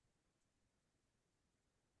out.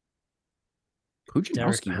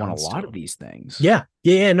 Pujanowski won a lot of these things. Yeah.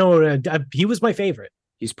 No, he was my favorite.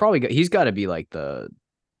 He's got to be like the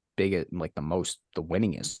biggest, like the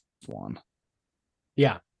winningest one.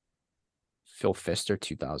 Yeah. Phil Fister,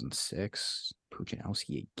 2006.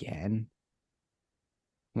 Pujanowski again.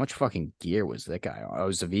 How much fucking gear was that guy on? Oh,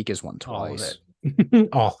 Zavikas won twice.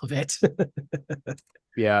 All of it.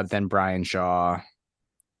 Yeah, then Brian Shaw.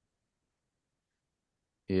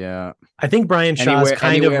 Yeah. I think Brian Shaw's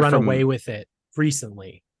kind of run away with it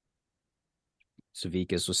recently.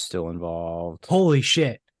 Zavikas was still involved. Holy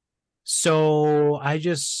shit. So I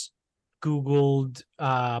just Googled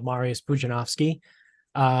Marius Pujanovsky.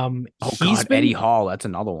 Eddie Hall. That's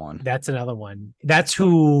another one. That's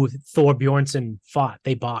who Thor Bjornsson fought.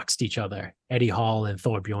 They boxed each other, Eddie Hall and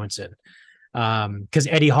Thor Bjornsson. Because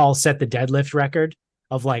Eddie Hall set the deadlift record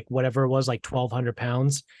of like whatever it was, like 1,200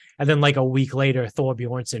 pounds. And then like a week later, Thor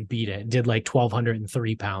Bjornsson beat it and did like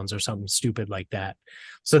 1,203 pounds or something stupid like that.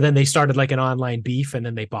 So then they started like an online beef, and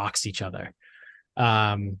then they boxed each other.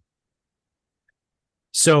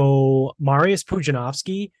 So Marius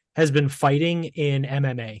Pujanovsky has been fighting in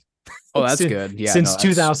MMA. Oh, that's good. Yeah, since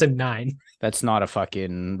 2009. That's not a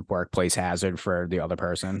fucking workplace hazard for the other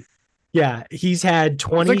person. Yeah, he's had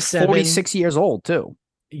 27. 46 years old too.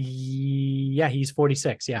 Yeah, he's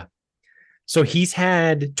 46. Yeah. So he's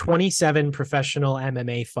had 27 professional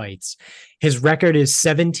MMA fights. His record is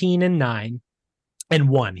 17-9 and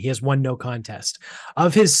 1. He has 1 no contest.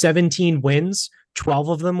 Of his 17 wins, 12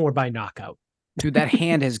 of them were by knockout. Dude, that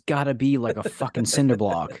hand has got to be like a fucking cinder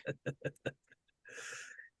block.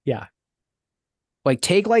 Yeah. Like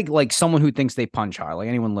take like someone who thinks they punch hard, like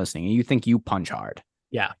anyone listening, and you think you punch hard.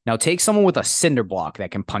 Yeah. Now take someone with a cinder block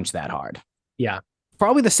that can punch that hard. Yeah.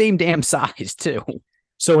 Probably the same damn size too.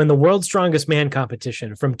 So in the World's Strongest Man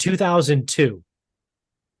competition from 2002,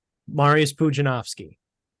 Marius Pujanovsky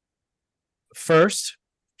first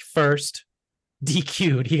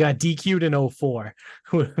DQ'd. He got DQ'd in 04.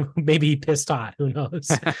 Maybe he pissed hot. Who knows?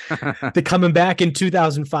 The coming back in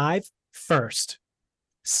 2005, first.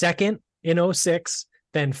 Second in 06,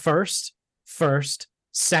 then first,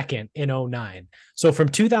 second in 09. So from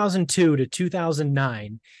 2002 to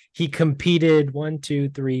 2009, he competed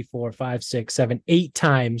 8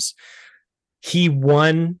 times. He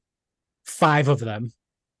won 5 of them,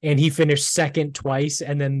 and he finished second twice.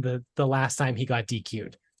 And then the last time he got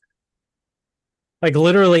DQ'd. Like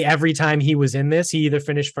literally every time he was in this, he either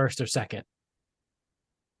finished first or second.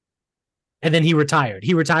 And then he retired.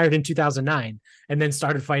 He retired in 2009 and then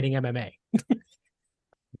started fighting MMA.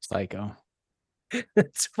 Psycho.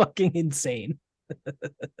 It's fucking insane.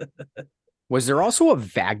 Was there also a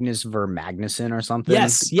Magnus Magnuson or something?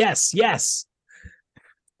 Yes.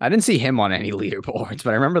 I didn't see him on any leaderboards,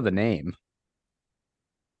 but I remember the name.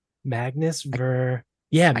 Magnus Magnuson.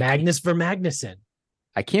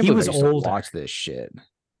 I can't believe I used to watch this shit.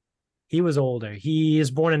 He was older. He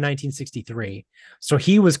is born in 1963. So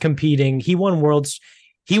he was competing. He won worlds.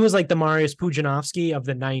 He was like the Mariusz Pudzianowski of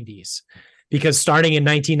the 90s, because starting in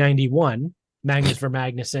 1991, Magnus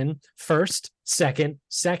Magnuson, first, second,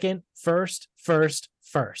 first.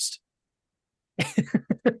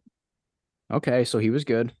 Okay, so he was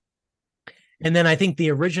good. And then I think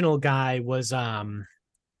the original guy was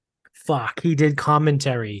he did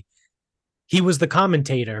commentary. He was the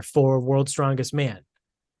commentator for World's Strongest Man.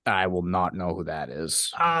 I will not know who that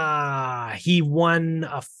is. He won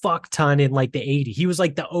a fuck ton in like the 80s. He was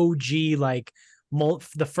like the OG, like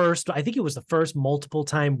the first, I think he was the first multiple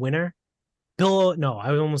time winner. I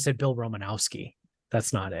almost said Bill Romanowski.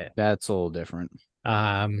 That's not it. That's a little different.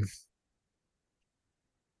 Although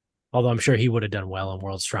I'm sure he would have done well in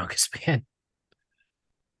World's Strongest Man.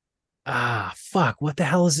 What the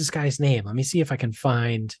hell is this guy's name? Let me see if I can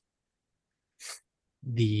find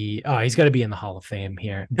he's got to be in the Hall of Fame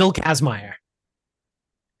here. Bill Kazmaier.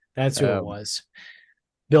 That's who it was.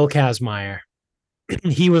 Bill Kazmaier.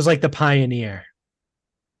 He was like the pioneer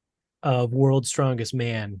of World's Strongest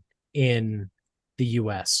Man in the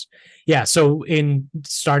US. Yeah, so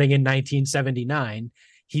starting in 1979,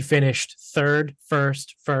 he finished third,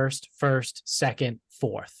 first, second,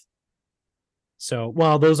 fourth. So,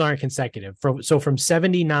 well, those aren't consecutive. So from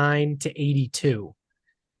 79 to 82,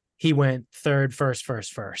 he went third,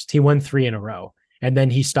 first. He won 3 in a row. And then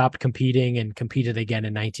he stopped competing and competed again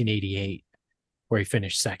in 1988, where he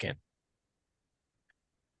finished second.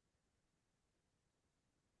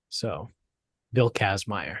 So, Bill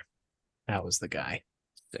Kazmaier, that was the guy.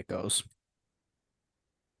 Sickos.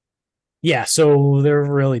 Yeah, so they're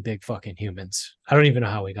really big fucking humans. I don't even know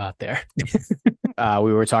how we got there.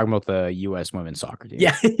 We were talking about the U.S. women's soccer team.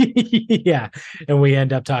 Yeah, yeah, and we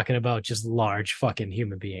end up talking about just large fucking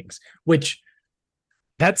human beings, which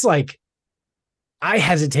that's like, I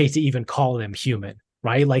hesitate to even call them human,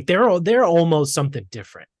 right? Like they're almost something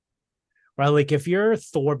different, right? Like if you're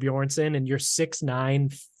Thor Bjornsson and you're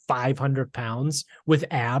 6'9", 500 pounds with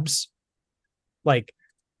abs, like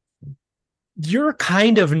you're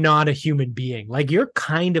kind of not a human being. Like you're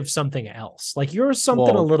kind of something else. Like you're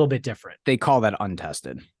something a little bit different. They call that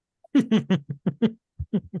untested.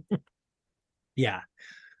 Yeah.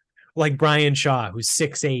 Like Brian Shaw, who's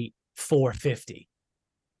 6'8", 450.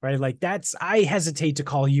 Right? Like I hesitate to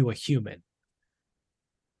call you a human.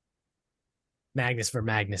 Magnus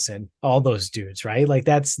Magnuson, all those dudes, right? Like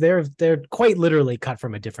they're quite literally cut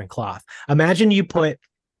from a different cloth. Imagine you put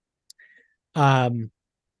Thor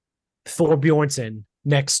Bjornsson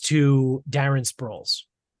next to Darren Sproles.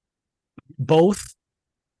 Both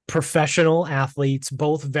professional athletes,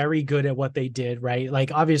 both very good at what they did, right?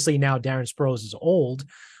 Like obviously now Darren Sproles is old,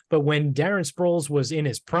 but when Darren Sproles was in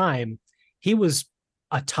his prime, he was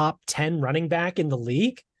a top 10 running back in the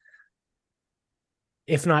league.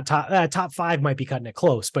 If not top 5 might be cutting it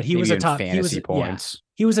close, but he was a top fantasy points.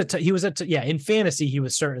 Yeah, in fantasy he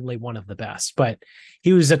was certainly one of the best, but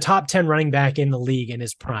he was a top 10 running back in the league in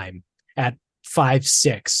his prime at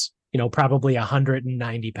 5'6", probably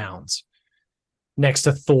 190 pounds, next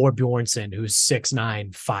to Thor Bjornsson, who's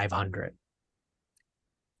 6'9", 500.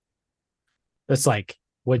 That's like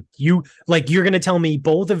what you're going to tell me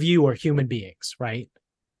both of you are human beings, right?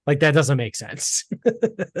 Like that doesn't make sense.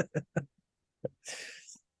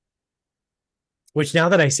 Which now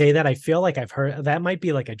that I say that, I feel like I've heard that might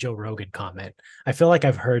be like a Joe Rogan comment. I feel like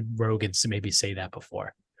I've heard Rogan maybe say that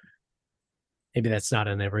before. Maybe that's not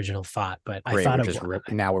an original thought, but Great, I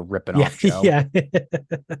thought now we're ripping off Joe. Yeah.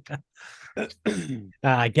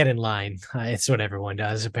 Get in line. It's what everyone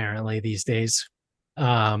does apparently these days.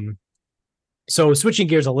 So switching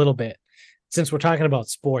gears a little bit, since we're talking about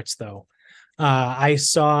sports though, I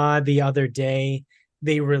saw the other day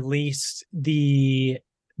they released the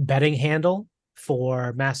betting handle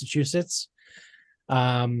for Massachusetts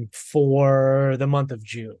for the month of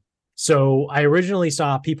June. So I originally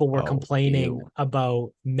saw people were Oh, complaining ew.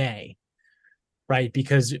 about May, right?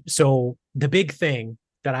 Because so the big thing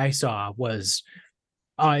that I saw was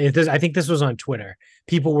I think this was on Twitter.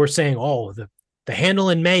 People were saying, "Oh, the handle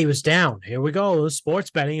in May was down. Here we go, sports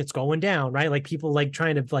betting, it's going down." Right? Like people like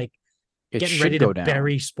trying to like It getting should ready to go down.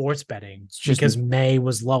 bury sports betting It's just because May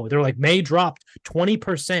was low. They're like May dropped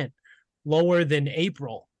 20% lower than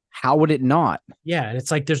April. how would it not? Yeah, and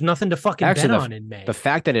it's like there's nothing to fucking Actually, bet on in the May.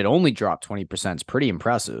 fact that it only dropped 20% is pretty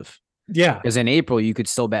impressive. Yeah, Because in April, you could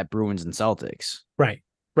still bet Bruins and Celtics. right,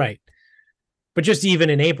 right. But just even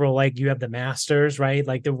in April, like you have the Masters, right?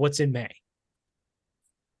 Like what's in May,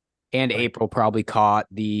 And right? April probably caught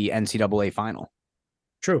the NCAA final,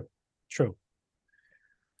 True, true.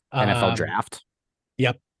 NFL Um, draft.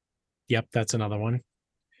 yep, yep. That's another one.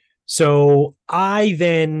 So I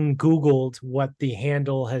then Googled what the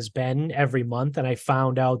handle has been every month, and I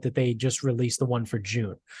found out that they just released the one for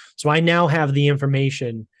June. So I now have the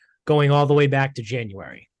information going all the way back to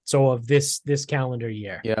January. So of this calendar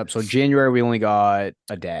year. Yep. So January, we only got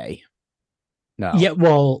a day. No, Yeah,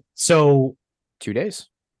 well, so 2 days.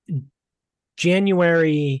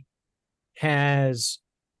 January has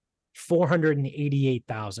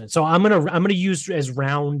 488,000. So I'm gonna use as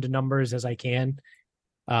round numbers as I can.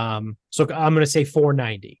 So I'm gonna say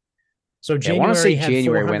 490. So Yeah, I want to say January had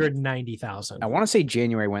January went. 490,000. I want to say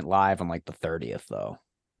January went live on like the 30th, though.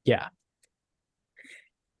 Yeah.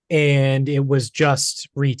 And it was just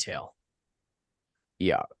retail.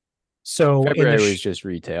 Yeah. So in February was just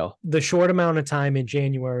retail. the short amount of time in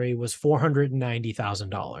January was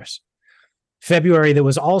 $490,000. February, that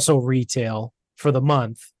was also retail for the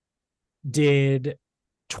month, did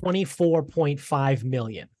 24.5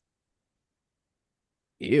 million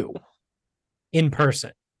Ew. in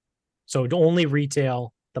person. So only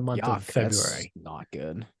retail the month of Yuck. That's February. not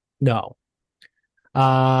good. No.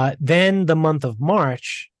 Then the month of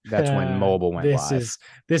March, That's when mobile went this live.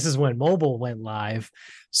 is when mobile went live.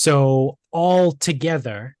 So all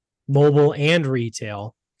together, mobile and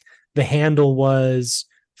retail, the handle was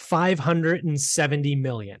 570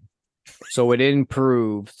 million. So it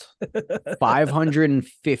improved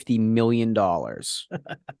 $550 million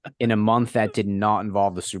in a month that did not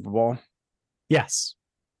involve the Super Bowl. Yes.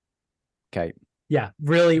 Okay. Yeah.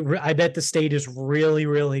 Really, I bet the state is really,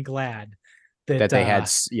 really glad That they had,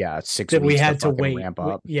 6 that we weeks to had to fucking wait. ramp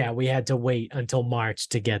up. We had to wait until March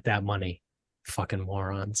to get that money. Fucking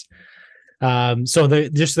morons. So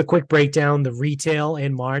just the quick breakdown: the retail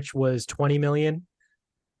in March was 20 million,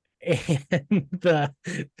 and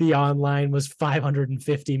the online was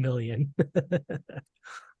 550 million.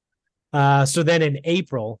 So then in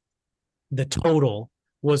April, the total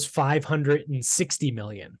was 560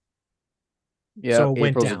 million. Yeah, So it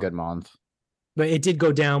went April's a down, good month. but it did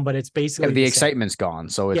go down. But it's Yeah, basically the the same. excitement's gone.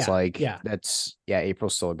 So it's Yeah, like yeah.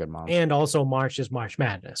 April's still a good month. And also March is March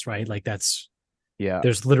Madness, right? Like Yeah.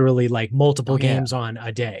 there's literally like multiple Oh, yeah. games on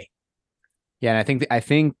a day. Yeah, and I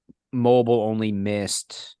think mobile only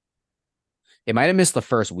missed. It might have missed the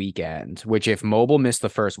first weekend, which if mobile missed the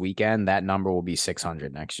first weekend, that number will be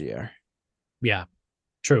 600 next year. Yeah,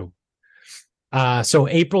 true. So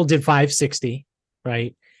April did 560,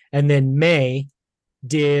 right? And then May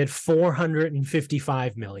did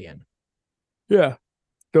 455 million. Yeah.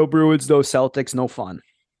 No Bruins, no Celtics, no fun.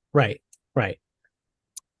 Right, right.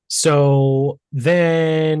 So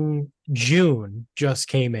then June just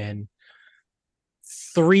came in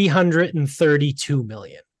 332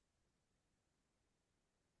 million.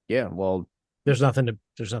 Yeah, well, There's nothing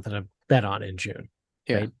to bet on in June,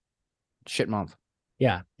 yeah, right? shit month.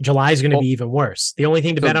 Yeah. July is going to Well, be even worse. The only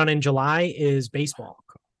thing to bet so on in July is baseball.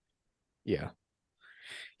 yeah,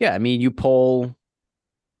 yeah. I mean, you pull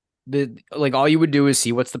all you would do is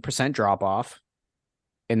see what's the percent drop off,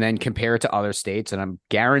 and then compare it to other states, and I'm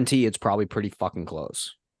guarantee it's probably pretty fucking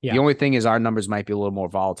close. Yeah. The only thing is our numbers might be a little more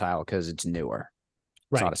volatile because it's newer.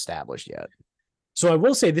 It's Right. not established yet. So I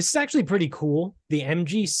will say this is actually pretty cool. The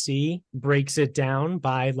MGC breaks it down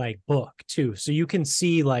by like book too. So you can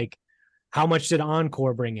see like how much did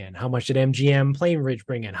Encore bring in? How much did MGM Plainridge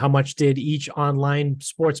bring in? How much did each online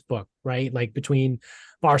sports book, right? Like between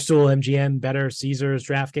Barstool, MGM, Better, Caesars,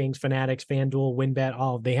 DraftKings, Fanatics, FanDuel, WinBet,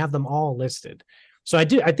 all they have them all listed. So I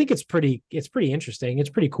think it's pretty interesting. It's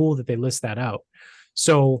pretty cool that they list that out.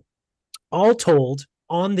 So all told,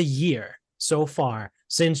 on the year so far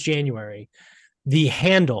since January, the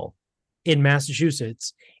handle in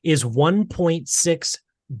Massachusetts is $1.6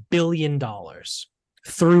 billion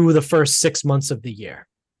through the first 6 months of the year.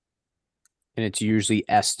 And it's usually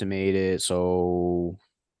estimated. So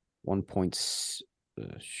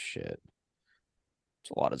shit.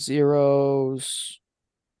 It's a lot of zeros.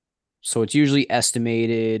 So it's usually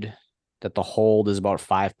estimated that the hold is about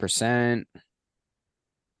 5%.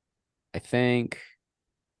 I think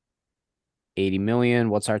 80 million.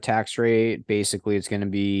 What's our tax rate? Basically, it's going to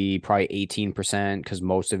be probably 18% because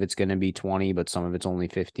most of it's going to be 20, but some of it's only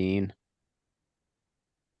 15.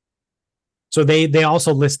 So they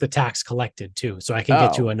also list the tax collected too. So I can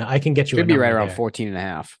get you Oh, I can get you a should be right number around there. 14 and a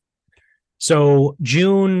half. So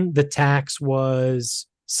June the tax was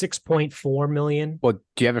 6.4 million. Well,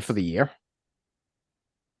 do you have it for the year?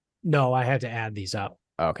 No, I had to add these up.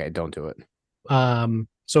 Okay, don't do it.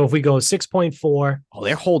 So if we go 6.4, Oh,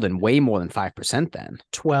 they're holding way more than 5% then.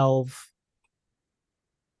 12,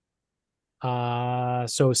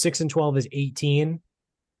 so 6 and 12 is 18.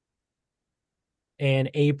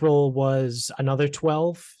 And April was another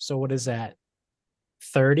 12. So what is that?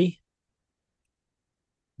 30.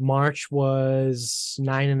 March was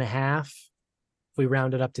 9.5. If we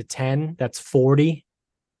round it up to 10, that's 40.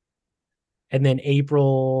 And then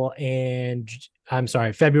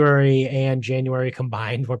February and January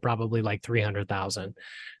combined were probably like 300,000.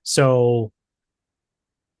 So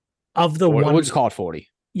of the We'll one, just call it 40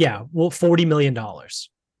 yeah, well, $40 million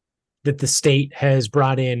that the state has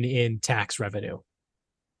brought in tax revenue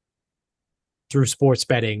through sports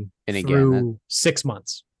betting and again. through 6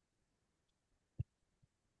 months.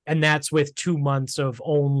 And that's with 2 months of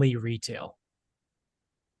only retail.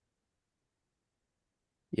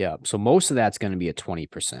 Yeah. So most of that's going to be at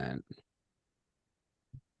 20%.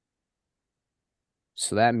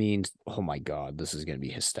 So that means, oh my God, this is going to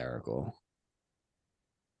be hysterical.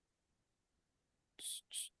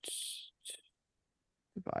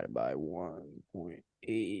 Divided by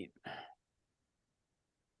 1.8.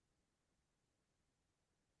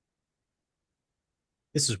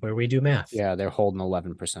 This is where we do math. Yeah, they're holding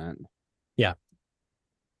 11%. Yeah.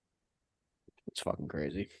 It's fucking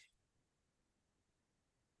crazy.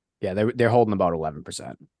 Yeah, they're holding about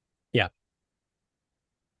 11%. Yeah.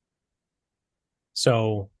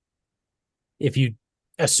 So if you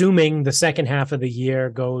assuming the second half of the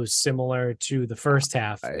year goes similar to the first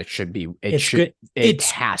half, It should be. it's good. It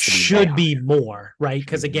has to be. Should be more, right?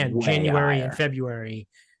 Because again, January higher. and February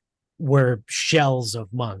were shells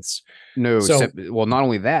of months. No, So well, not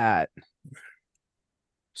only that.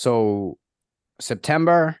 So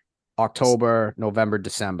September, October, November,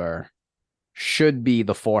 December should be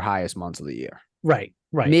the 4 highest months of the year. right.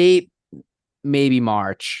 Maybe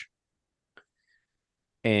March.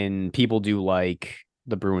 And people do like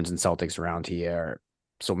the Bruins and Celtics around here.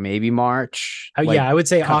 So maybe March. Yeah, I would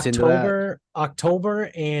say October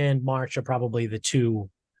and March are probably the two.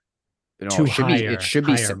 It should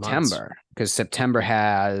be September months. because September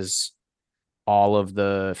has all of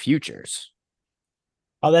the futures.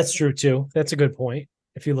 Oh, that's true too. That's a good point.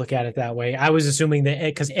 If you look at it that way, I was assuming that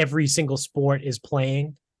because every single sport is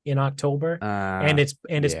playing in October, and it's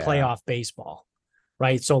playoff baseball,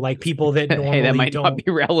 right? So like people that normally hey, that might don't not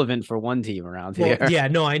be relevant for one team around here. Yeah,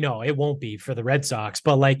 no, I know it won't be for the Red Sox,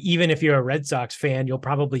 but like even if you're a Red Sox fan, you'll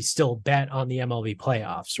probably still bet on the MLB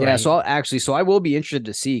playoffs, right? Yeah, so I will be interested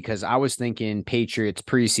to see because I was thinking Patriots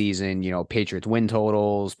preseason, Patriots win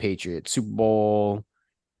totals, Patriots Super Bowl.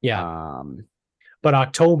 Yeah. But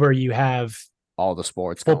October you have all the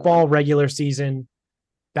sports football regular season,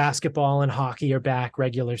 basketball and hockey are back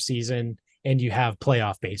regular season, and you have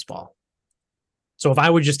playoff baseball. So if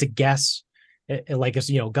I were just to guess, like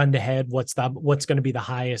gun to head, what's going to be the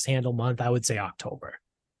highest handle month? I would say October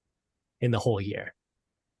in the whole year.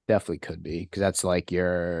 Definitely could be because that's like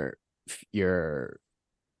your because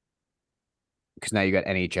now you got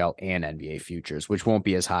NHL and NBA futures, which won't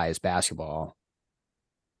be as high as basketball.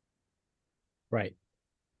 Right.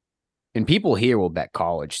 And people here will bet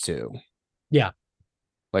college too. Yeah.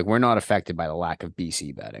 Like we're not affected by the lack of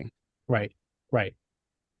BC betting. Right.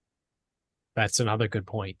 That's another good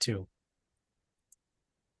point too.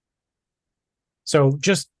 So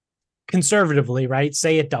just conservatively, right?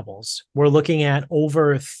 Say it doubles. We're looking at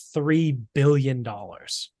over $3 billion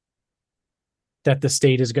that the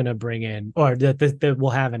state is going to bring in, or that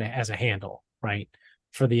we'll have as a handle, right?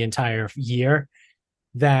 For the entire year,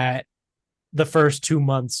 that the first 2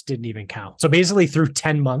 months didn't even count. So basically through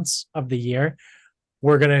 10 months of the year,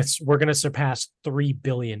 we're going to surpass $3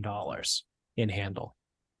 billion in handle.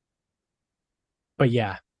 But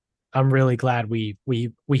yeah, I'm really glad we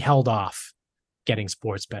held off getting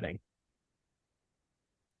sports betting.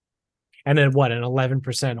 And then what, an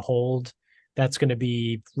 11% hold? That's going to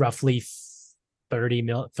be roughly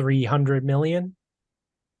 300 million.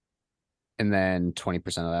 And then 20%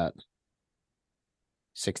 of that.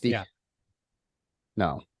 60? Yeah.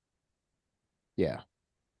 No. Yeah.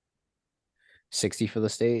 60 for the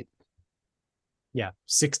state. Yeah,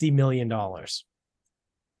 $60 million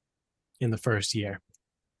in the first year.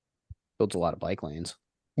 Builds a lot of bike lanes.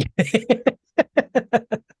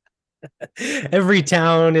 Every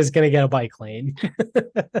town is going to get a bike lane.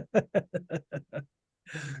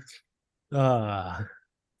 uh,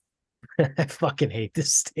 I fucking hate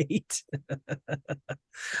this state.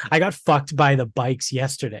 I got fucked by the bikes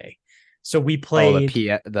yesterday. So we Oh, the played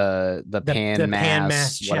Pan the Pan Mass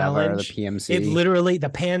Mass, whatever, the Challenge. It PMC. literally the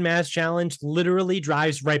Pan Mass Challenge literally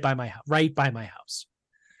drives right by my house.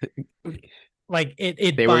 Like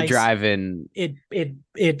They were driving.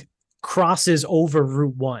 it crosses over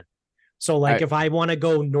Route 1. So like I, if I want to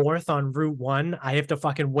go north on Route 1, I have to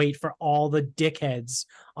fucking wait for all the dickheads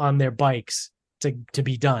on their bikes to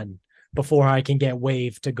be done before I can get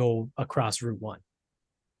waved to go across Route 1.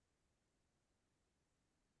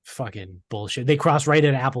 Fucking bullshit. They cross right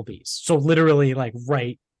at Applebee's. So literally like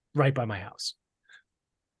right by my house.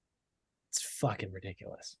 It's fucking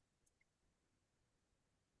ridiculous.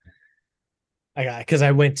 Because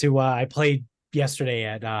I went to I played yesterday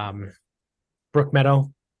at Brook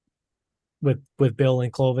Meadow with Bill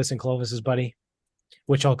and Clovis's buddy,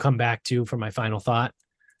 which I'll come back to for my final thought.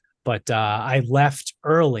 But I left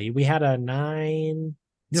early. We had a 9.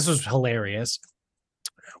 This was hilarious.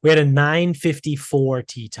 We had a 9:54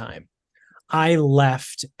 tee time. I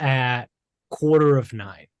left at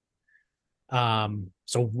 8:45.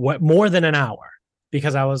 So what more than an hour,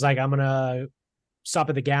 because I was like, I'm gonna stop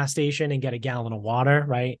at the gas station and get a gallon of water,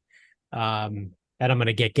 right? And I'm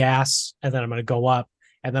gonna get gas, and then I'm gonna go up,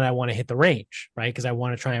 and then I want to hit the range, right? Because I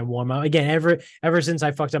want to try and warm up again. Ever since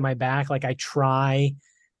I fucked up my back, like I try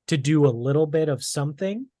to do a little bit of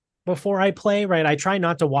something before I play, right? I try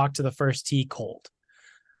not to walk to the first tee cold.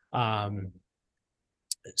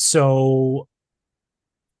 So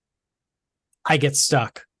I get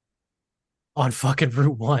stuck on fucking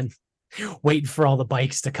Route 1, waiting for all the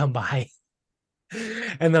bikes to come by.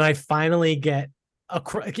 And then I finally get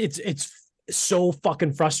it's so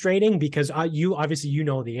fucking frustrating because you obviously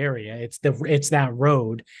know the area. It's that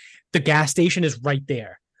road. The gas station is right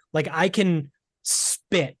there. Like I can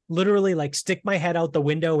spit, literally like stick my head out the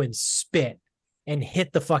window and spit and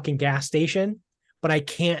hit the fucking gas station, but I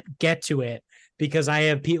can't get to it because I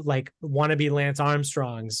have people like wannabe Lance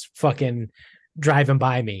Armstrongs fucking driving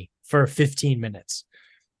by me for 15 minutes.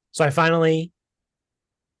 So I finally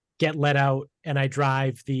get let out and I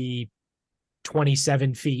drive the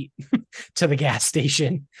 27 feet to the gas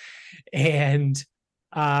station and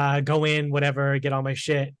go in, whatever, get all my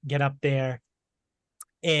shit, get up there.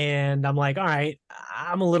 And I'm like, all right,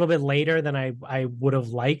 I'm a little bit later than I would have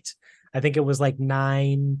liked. I think it was like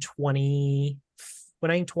 9:20,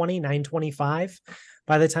 9:25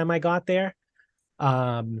 by the time I got there.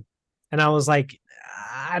 And I was like,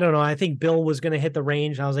 I don't know. I think Bill was going to hit the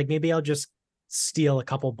range. And I was like, maybe I'll just steal a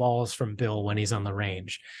couple balls from Bill when he's on the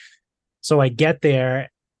range. So I get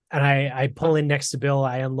there and I pull in next to Bill.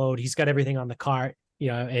 I unload. He's got everything on the cart,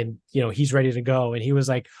 and he's ready to go. And he was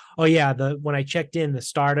like, "Oh yeah, when I checked in, the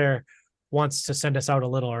starter wants to send us out a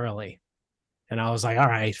little early." And I was like, "All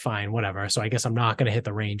right, fine, whatever." So I guess I'm not going to hit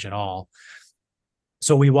the range at all.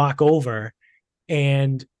 So we walk over,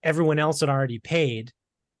 and everyone else had already paid,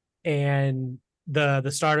 and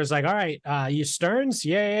the starter's like, "All right, you Stearns,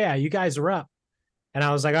 yeah, you guys are up." And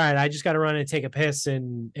I was like, all right, I just got to run and take a piss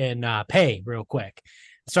and pay real quick.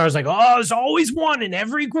 Star's like, oh, there's always one in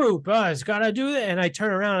every group. Oh, it's got to do that. And I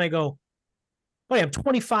turn around and I go, wait, I'm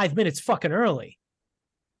 25 minutes fucking early.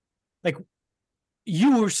 Like,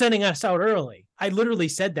 you were sending us out early. I literally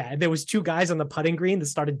said that. And there was 2 guys on the putting green that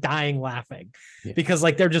started dying laughing because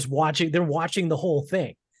like they're watching the whole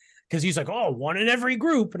thing. Because he's like, oh, one in every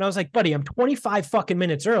group. And I was like, buddy, I'm 25 fucking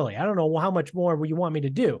minutes early. I don't know how much more you want me to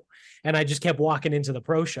do. And I just kept walking into the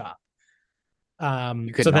pro shop.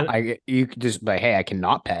 You could just like, hey, I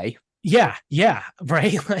cannot pay. Yeah,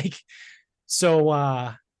 right. Like, so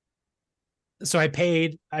I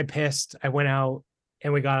paid, I pissed, I went out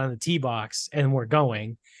and we got on the tee box and we're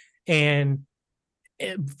going. And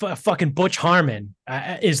fucking Butch Harmon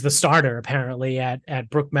is the starter apparently at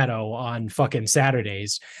Brook Meadow on fucking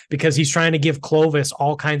Saturdays because he's trying to give Clovis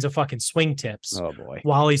all kinds of fucking swing tips. Oh boy,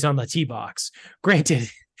 while he's on the tee box. Granted,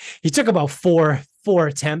 he took about four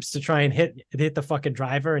attempts to try and hit the fucking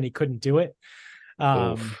driver and he couldn't do it.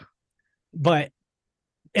 But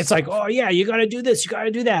it's like, oh yeah, you got to do this, you got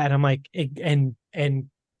to do that. I'm like, and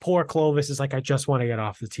poor Clovis is like, I just want to get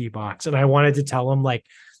off the tee box, and I wanted to tell him like,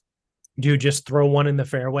 dude, just throw one in the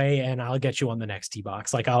fairway and I'll get you on the next tee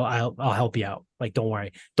box. Like I'll help you out. Like, don't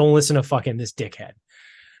worry. Don't listen to fucking this dickhead.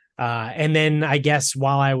 And then I guess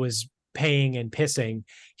while I was paying and pissing,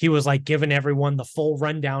 he was like giving everyone the full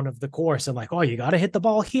rundown of the course and like, oh, you got to hit the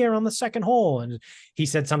ball here on the second hole. And he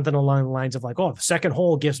said something along the lines of like, oh, the second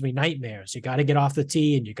hole gives me nightmares. You got to get off the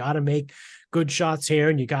tee and you got to make good shots here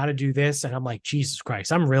and you got to do this. And I'm like, Jesus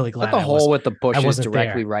Christ, I'm really glad But the hole with the bushes wasn't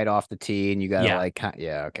directly there. right off the tee, and you gotta Yeah. like,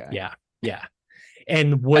 yeah, okay, Yeah. Yeah.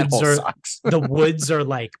 And that woods hole are sucks. the woods are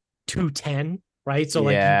like 210, right? So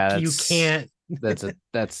like Yeah, you can't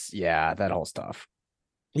that's yeah, that whole stuff.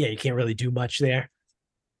 yeah, you can't really do much there.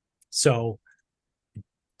 So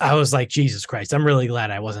I was like, Jesus Christ, I'm really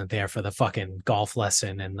glad I wasn't there for the fucking golf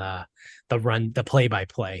lesson and the play by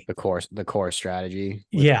play. The course strategy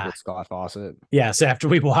Yeah. with Scott Fawcett. Yeah. So after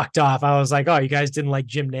we walked off, I was like, oh, you guys didn't like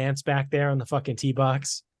Jim Nance back there on the fucking tee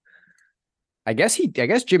box. I guess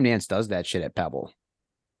Jim Nance does that shit at Pebble.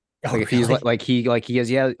 Oh, Like if really?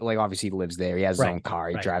 he has like obviously he lives there. He has his own car.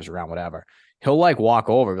 He right. drives around, whatever. He'll like walk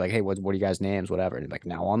over, be like, hey, what are you guys' names? Whatever. And like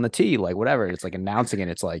now on the tee, like whatever. It's like announcing it.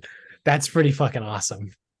 It's like That's pretty fucking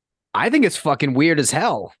awesome. I think it's fucking weird as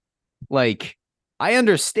hell. Like I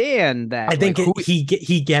understand that. I think like,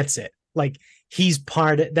 he gets it. Like he's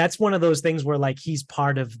that's one of those things where like he's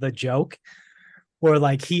part of the joke, where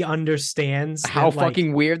like he understands how that, like,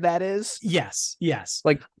 fucking weird that is. Yes.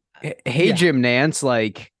 Like, hey, yeah. Jim Nance,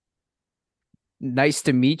 like, nice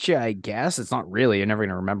to meet you, I guess. It's not really. You're never going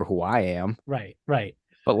to remember who I am. Right.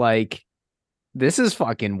 But, like, this is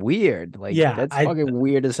fucking weird. Like, yeah, that's fucking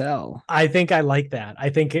weird as hell. I think I like that.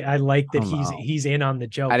 I think I like that he's in on the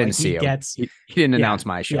joke. I didn't like, see him. He didn't announce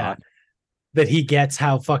my shot. Yeah, that he gets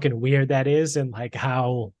how fucking weird that is and like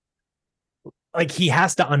how like he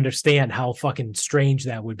has to understand how fucking strange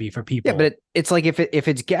that would be for people. Yeah, but it's like if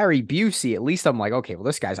it's Gary Busey, at least I'm like, okay, well,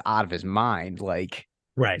 this guy's out of his mind. Like,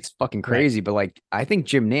 right, it's fucking crazy. Right. But like, I think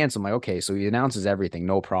Jim Nance, I'm like, okay, so he announces everything,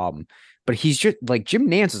 no problem. But he's just like Jim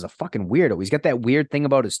Nance is a fucking weirdo. He's got that weird thing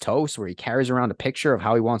about his toast where he carries around a picture of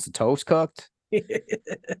how he wants the toast cooked. He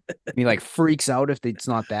like freaks out if it's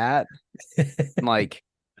not that. And, like,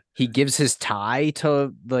 he gives his tie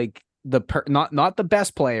to like not the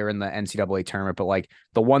best player in the NCAA tournament, but like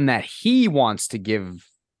the one that he wants to give,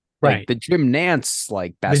 like, right, the Jim Nance,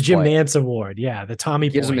 like, best the Jim player. Nance award. Yeah, the Tommy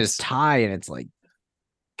gives points. Him his tie, and it's like,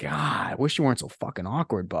 God, I wish you weren't so fucking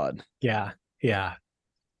awkward, bud. Yeah.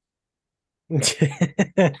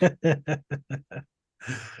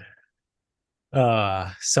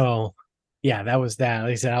 So yeah, that was that.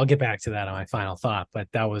 Like I said, I'll get back to that on my final thought, but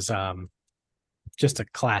that was just a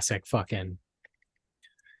classic fucking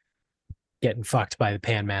getting fucked by the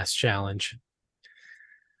Pan Mass challenge.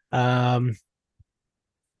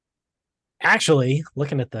 Actually,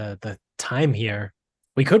 looking at the time here,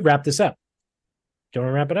 we could wrap this up. Do you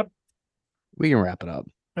want to wrap it up? We can wrap it up.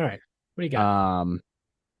 All right. What do you got?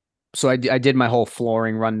 So I did my whole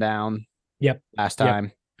flooring rundown. Yep. Last time.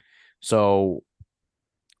 Yep. So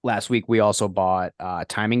last week we also bought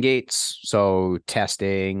timing gates. So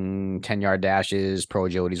testing 10-yard dashes, pro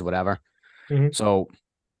agilities, whatever. Mm-hmm. So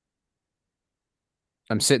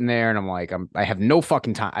I'm sitting there and I'm like, I have no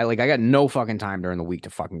fucking time. I got no fucking time during the week to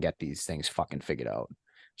fucking get these things fucking figured out.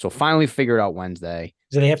 So finally figured out Wednesday.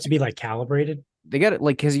 Do they have to be like calibrated? They got it,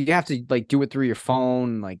 like, because you have to like do it through your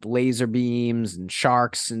phone, like laser beams and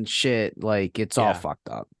sharks and shit. Like, it's all fucked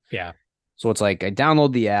up. Yeah. So it's like I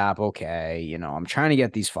download the app. Okay, I'm trying to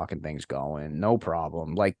get these fucking things going. No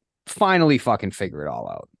problem. Like, finally fucking figure it all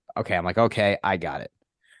out. Okay, I'm like, okay, I got it.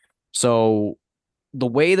 So the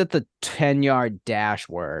way that the 10-yard dash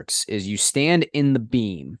works is you stand in the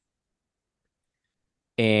beam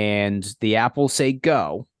and the app will say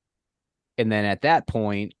go. And then at that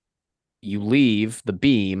point, you leave the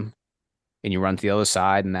beam and you run to the other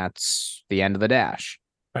side, and that's the end of the dash.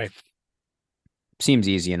 Right. Seems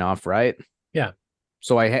easy enough, right? Yeah.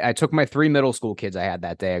 So I took my 3 middle school kids I had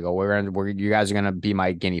that day. I go, you guys are gonna be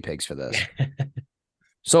my guinea pigs for this.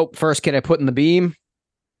 So first kid I put in the beam.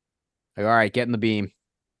 Like, all right, get in the beam.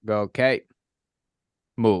 Go, okay.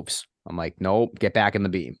 Moves. I'm like, nope, get back in the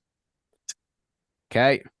beam.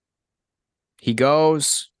 Okay. He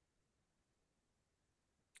goes.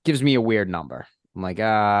 Gives me a weird number. I'm like,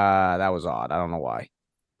 that was odd. I don't know why.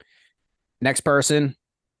 Next person,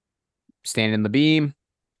 standing in the beam.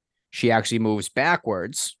 She actually moves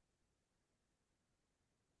backwards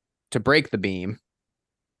to break the beam.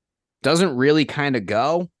 Doesn't really kind of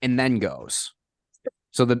go, and then goes.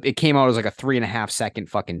 So it came out as like a 3.5 second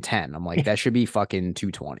fucking 10. I'm like, that should be fucking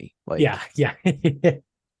 220. Like, yeah.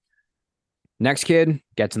 Next kid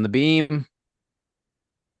gets in the beam.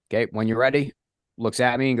 Okay, when you're ready, looks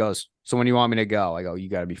at me and goes, so when do you want me to go? I go, you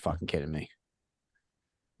got to be fucking kidding me.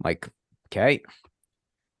 I'm like, okay.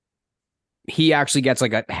 He actually gets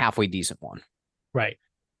like a halfway decent one. Right.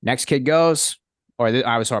 Next kid goes,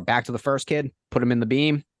 I was sorry, back to the first kid, put him in the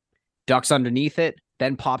beam, ducks underneath it,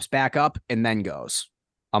 then pops back up and then goes.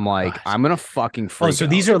 I'm like, God. I'm gonna fucking Oh, freak so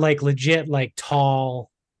out. these are like legit, like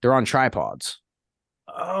tall. They're on tripods.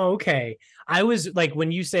 Oh, okay. I was like,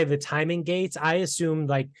 when you say the timing gates, I assumed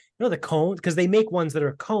like, the cone, because they make ones that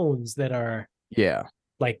are cones that are Yeah,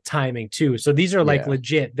 like timing too. So these are like yeah.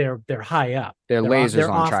 legit. They're high up. They're lasers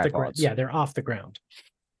They're on off the ground. tripods. Yeah, they're off the ground.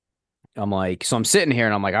 I'm like, so I'm sitting here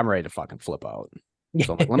and I'm like, I'm ready to fucking flip out.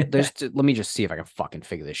 So I'm like, let me just see if I can fucking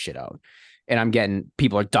figure this shit out. And I'm getting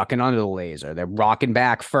people are ducking under the laser. They're rocking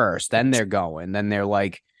back first, then they're going, then they're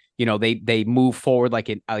like, they move forward like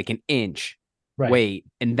an inch, Right. wait,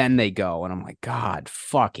 and then they go. And I'm like, God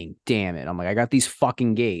fucking damn it. I'm like, I got these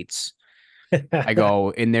fucking gates. I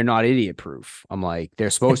go, and they're not idiot proof. I'm like, they're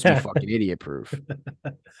supposed to be fucking idiot proof.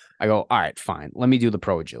 I go, all right, fine. Let me do the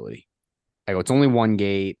pro agility. I go, it's only one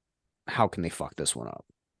gate. How can they fuck this one up?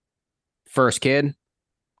 First kid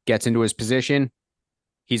gets into his position.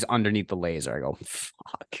 He's underneath the laser. I go,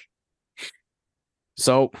 fuck.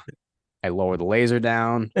 So I lower the laser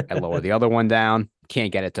down. I lower the other one down.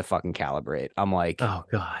 Can't get it to fucking calibrate. I'm like, Oh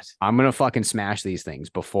God. I'm going to fucking smash these things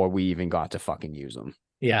before we even got to fucking use them.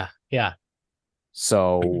 Yeah. Yeah.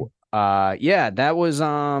 So, yeah, that was,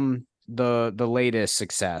 the latest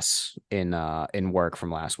success in work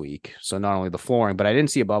from last week. So not only the flooring, but I didn't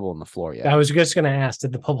see a bubble in the floor yet. I was just going to ask,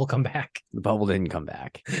 did the bubble come back? The bubble didn't come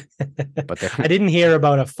back, but I didn't hear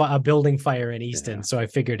about a building fire in yeah, Easton, so I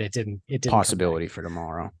figured it didn't possibility for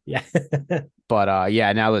tomorrow. Yeah. But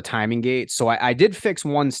yeah, now the timing gates. So I did fix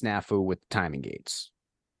one snafu with the timing gates.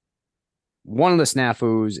 One of the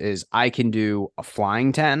snafus is I can do a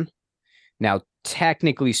flying 10. Now,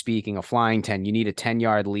 technically speaking, a flying 10, you need a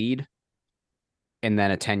 10-yard lead and then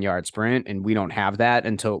a 10-yard sprint. And we don't have that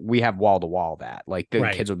until we have wall to wall that. Like the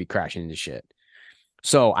Right. kids will be crashing into shit.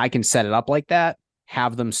 So I can set it up like that,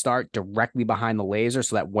 have them start directly behind the laser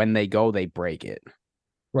so that when they go, they break it.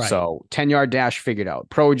 Right. So 10-yard dash figured out.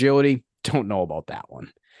 Pro agility, don't know about that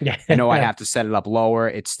one. Yeah. I know I have to set it up lower.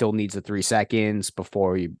 It still needs the 3 seconds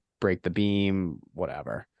before you break the beam,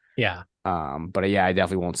 whatever. Yeah. But yeah, I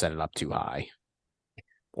definitely won't set it up too high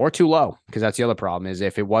or too low, because that's the other problem is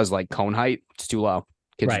if it was like cone height, it's too low.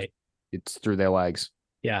 Kids, right. It's through their legs.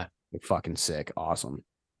 Yeah. They're fucking sick. Awesome.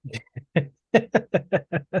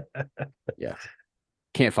 Yeah.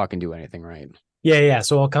 Can't fucking do anything right. Yeah.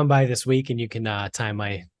 So I'll come by this week and you can time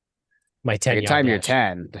my 10 yard time dash. Your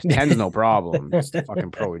 10. The 10's no problem. It's the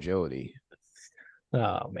fucking pro agility.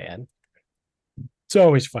 Oh man. It's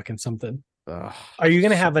always fucking something. Ugh, are you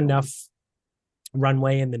gonna have enough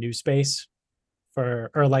runway in the new space or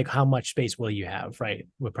like how much space will you have? Right,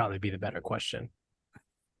 would probably be the better question.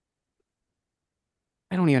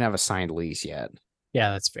 I don't even have a signed lease yet.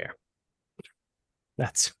 Yeah, that's fair.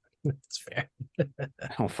 That's fair. I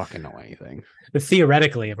don't fucking know anything. But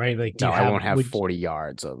theoretically, right? Like, I won't have 40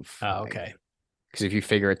 yards of. Oh, okay. Because if you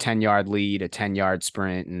figure a 10-yard lead, a 10-yard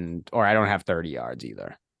sprint, or I don't have 30 yards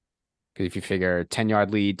either. Because if you figure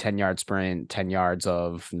 10-yard lead, 10-yard sprint, 10 yards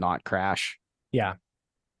of not crash. Yeah.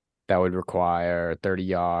 That would require 30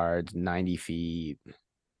 yards, 90 feet.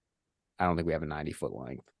 I don't think we have a 90-foot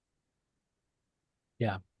length.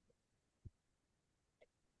 Yeah.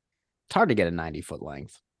 It's hard to get a 90-foot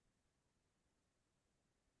length.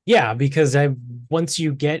 Yeah, because once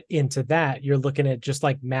you get into that, you're looking at just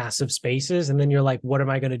like massive spaces, and then you're like, what am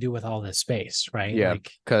I going to do with all this space, right? Yeah,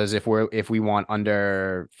 because if we want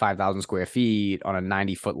under 5,000 square feet on a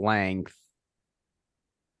 90-foot length,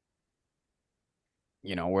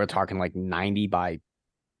 we're talking like 90 by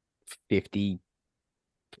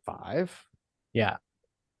 55. Yeah.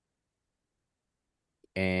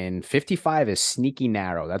 And 55 is sneaky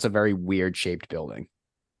narrow. That's a very weird shaped building.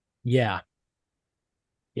 Yeah.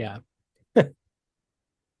 Yeah.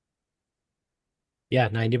 Yeah,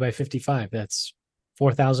 90 by 55. That's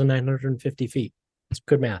 4,950 feet. It's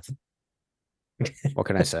good math. What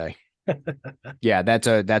can I say? Yeah,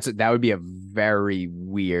 that would be a very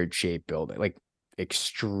weird shaped building, like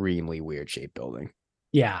extremely weird shaped building.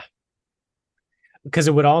 Yeah. Because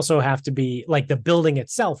it would also have to be like the building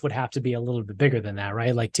itself would have to be a little bit bigger than that,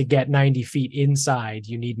 right? Like to get 90 feet inside,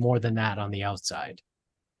 you need more than that on the outside.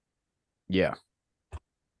 Yeah.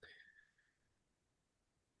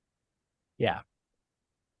 Yeah.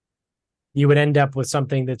 You would end up with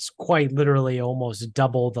something that's quite literally almost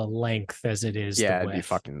double the length as it is. Yeah, it'd be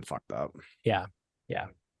fucking fucked up. Yeah. Yeah.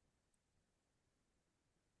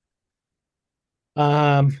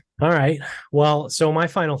 All right. Well, so my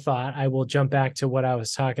final thought, I will jump back to what I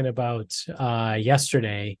was talking about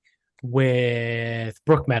yesterday with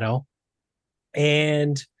Brook Meadow.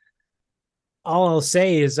 And All I'll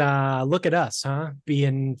say is look at us, huh?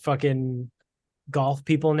 Being fucking golf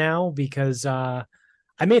people now because I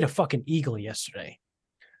made a fucking eagle yesterday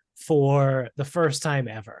for the first time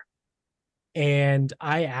ever. And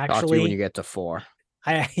Talk to me when you get to four.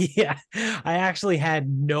 yeah, I actually had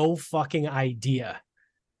no fucking idea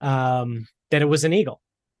that it was an eagle.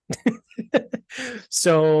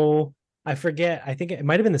 So I forget. I think it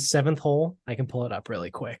might have been the seventh hole. I can pull it up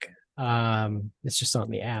really quick. It's just on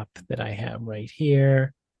the app that I have right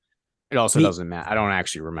here. It also The doesn't matter. I don't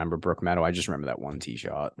actually remember Brook Meadow. I just remember that one tee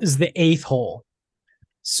shot. is the eighth hole.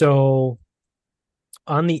 So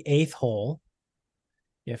on the eighth hole,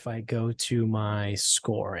 if I go to my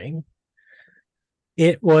scoring,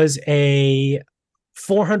 it was a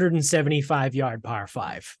 475-yard par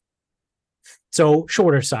five. So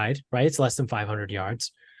shorter side, right? It's less than 500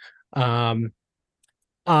 yards. Um,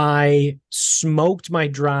 I smoked my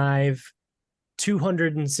drive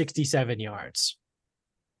 267 yards.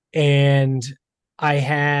 And I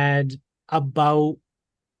had about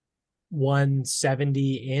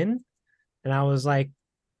 170 in. And I was like,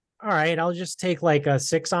 all right, I'll just take like a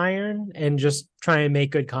 6 iron and just try and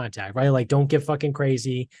make good contact, right? Like, don't get fucking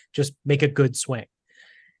crazy. Just make a good swing.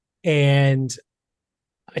 And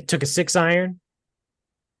I took a 6 iron.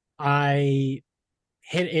 I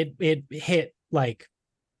hit it. It hit like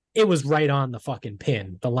it was right on the fucking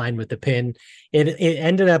pin, the line with the pin. It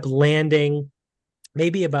ended up landing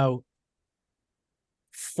maybe about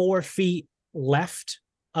 4 feet left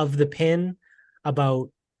of the pin, about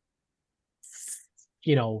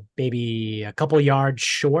maybe a couple yards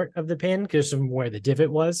short of the pin because of where the divot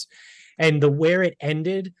was. And the where it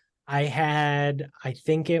ended, I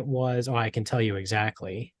think it was, I can tell you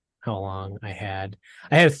exactly how long I had.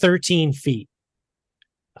 I had 13 feet.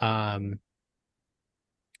 Um,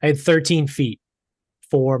 I had 13 feet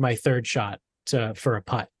for my third shot for a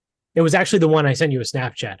putt. It was actually the one I sent you a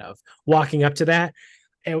Snapchat of. Walking up to that,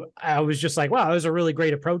 I was just like, wow, that was a really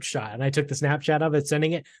great approach shot. And I took the Snapchat of it,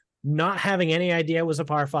 sending it, not having any idea it was a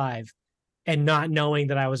par five and not knowing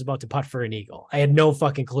that I was about to putt for an eagle. I had no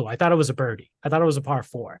fucking clue. I thought it was a birdie. I thought it was a par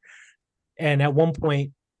four. And at one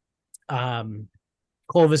point,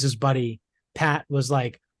 Clovis's buddy, Pat, was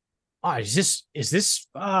like, oh, is this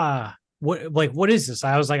what is this?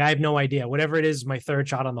 I was like, I have no idea. Whatever it is my third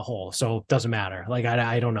shot on the hole, so it doesn't matter. Like,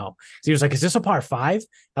 I don't know. So he was like, is this a par five?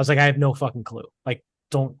 I was like, I have no fucking clue. Like,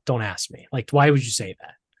 don't ask me. Like, why would you say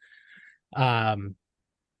that?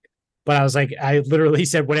 But I was like, I literally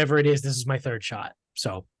said, whatever it is, this is my third shot.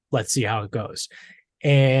 So let's see how it goes.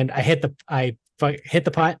 And I hit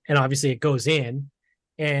the putt, and obviously it goes in.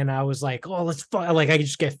 And I was like, oh, like I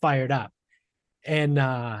just get fired up. And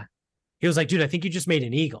he was like, dude, I think you just made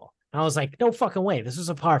an eagle. And I was like, no fucking way. This was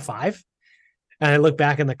a par five. And I looked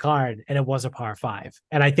back in the card and it was a par five.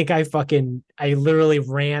 And I think I literally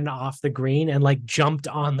ran off the green and like jumped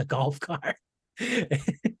on the golf cart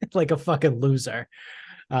like a fucking loser.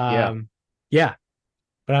 Yeah. Yeah,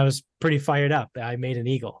 but I was pretty fired up. I made an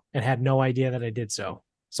eagle and had no idea that I did so.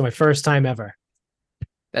 So my first time ever.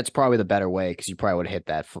 That's probably the better way because you probably would have hit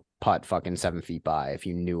that putt fucking 7 feet by if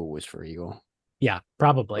you knew it was for eagle. Yeah,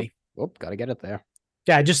 probably. Gotta get it there.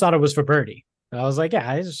 Yeah, I just thought it was for birdie. I was like,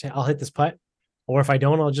 yeah, I'll hit this putt. Or if I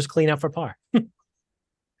don't, I'll just clean up for par.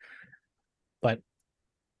 But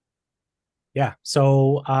yeah,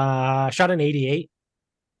 so shot an 88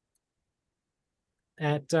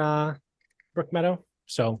 at Brook Meadow.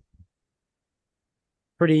 So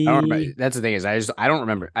I don't remember. pretty. That's the thing is I don't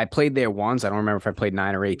remember. I played there once. I don't remember if I played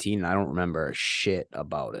 9 or 18. And I don't remember shit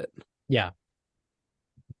about it. Yeah.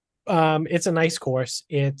 It's a nice course.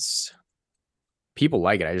 It's People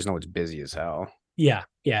like it. I just know it's busy as hell. yeah,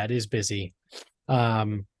 it is busy.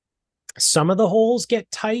 Some of the holes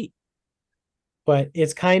get tight, but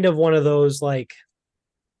it's kind of one of those like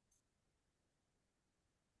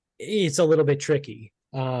it's a little bit tricky.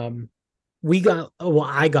 I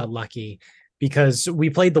got lucky because we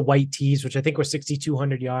played the white tees, which I think were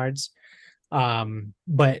 6,200 yards.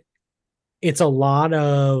 But it's a lot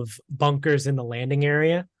of bunkers in the landing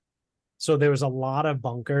area. So there was a lot of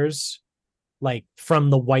bunkers like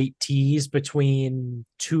from the white tees between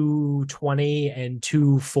 220 and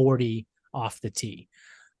 240 off the tee.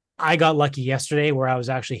 I got lucky yesterday where I was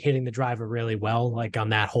actually hitting the driver really well. Like on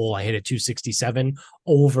that hole, I hit a 267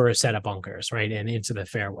 over a set of bunkers, right? And into the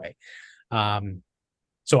fairway.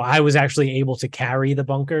 So I was actually able to carry the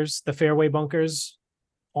bunkers, the fairway bunkers,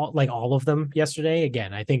 all of them yesterday.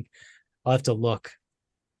 Again, I think I'll have to look.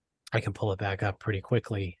 I can pull it back up pretty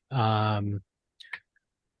quickly.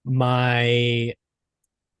 My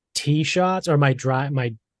tee shots or my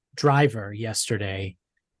driver yesterday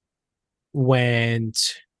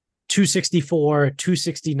went 264,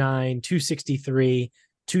 269, 263,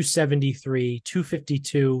 273,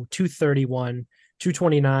 252, 231,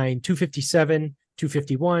 229, 257,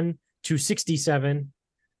 251, 267,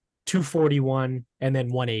 241, and then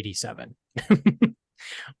 187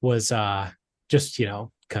 was just,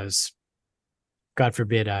 because God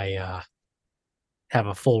forbid I have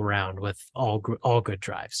a full round with all good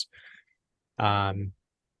drives. So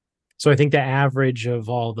I think the average of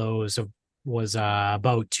all those was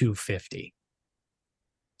about 250.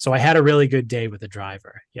 So I had a really good day with the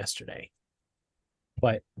driver yesterday.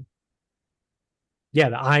 But yeah,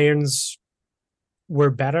 the irons were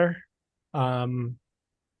better.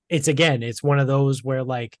 It's one of those where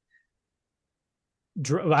like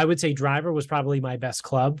I would say driver was probably my best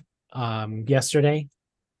club yesterday,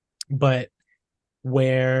 but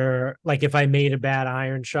where like if I made a bad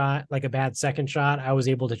iron shot, like a bad second shot, I was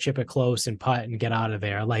able to chip it close and putt and get out of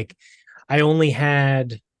there. Like I only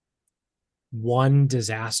had one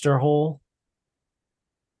disaster hole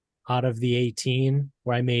out of the 18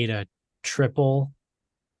 where I made a triple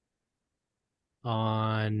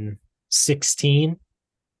on 16.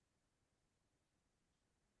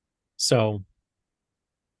 So,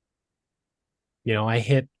 I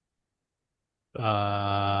hit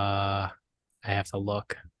I have to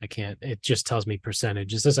look. I can't. It just tells me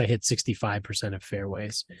percentage. It says I hit 65% of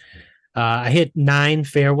fairways. I hit 9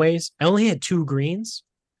 fairways. I only had 2 greens,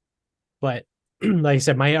 but like I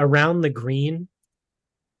said, my around the green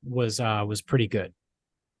was pretty good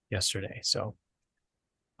yesterday. So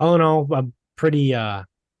all in all, I'm pretty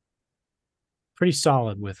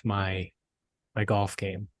solid with my golf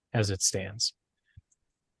game as it stands.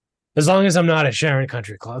 As long as I'm not at Sharon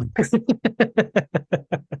Country Club.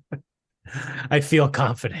 I feel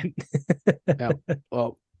confident. Yeah.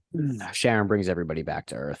 Well, Sharon brings everybody back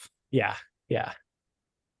to earth. Yeah.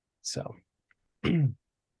 So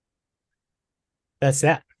that's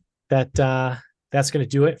that. That's going to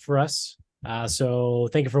do it for us. So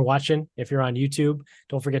thank you for watching. If you're on YouTube,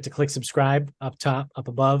 don't forget to click subscribe up top, up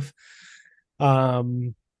above.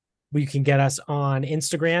 You can get us on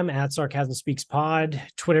Instagram at Sarcasm Speaks Pod.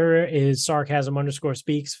 Twitter is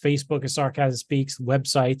sarcasm_speaks. Facebook is Sarcasm Speaks.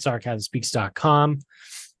 Website, sarcasmspeaks.com.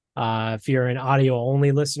 If you're an audio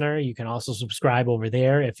only listener, you can also subscribe over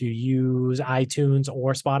there. If you use iTunes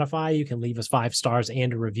or Spotify, you can leave us 5 stars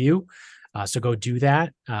and a review. So go do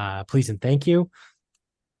that. Please and thank you.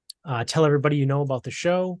 Tell everybody you know about the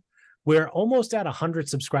show. We're almost at 100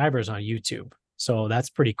 subscribers on YouTube. So that's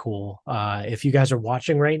pretty cool. If you guys are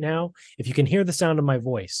watching right now, if you can hear the sound of my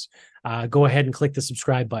voice, go ahead and click the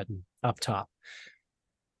subscribe button up top.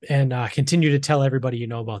 And continue to tell everybody you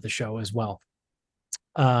know about the show as well.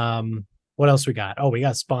 What else we got? Oh, we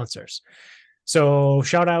got sponsors. So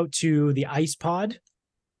shout out to the Ice Pod.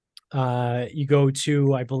 You go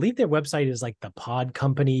to, I believe their website is like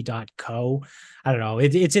thepodcompany.co. I don't know.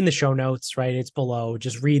 It's in the show notes, right? It's below.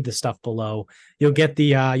 Just read the stuff below. You'll get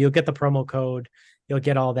the promo code. You'll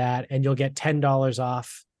get all that, and you'll get $10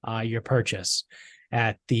 off your purchase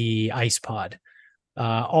at the Ice Pod.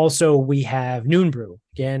 Also, we have Noon Brew.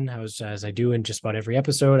 Again, as I do in just about every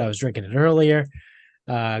episode, I was drinking it earlier.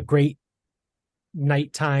 Great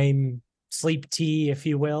nighttime sleep tea, if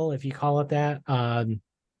you will, if you call it that.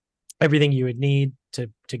 Everything you would need to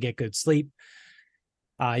get good sleep.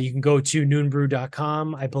 You can go to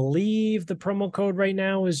noonbrew.com. I believe the promo code right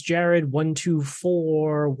now is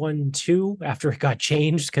Jared12412 after it got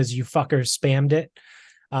changed because you fuckers spammed it.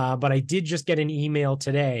 But I did just get an email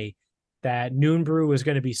today that Noon Brew is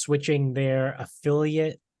going to be switching their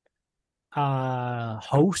affiliate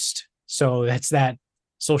host. So that's that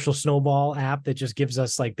social snowball app that just gives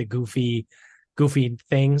us like the goofy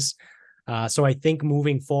things. So I think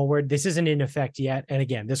moving forward, this isn't in effect yet. And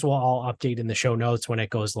again, this will all update in the show notes when it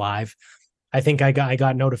goes live. I think I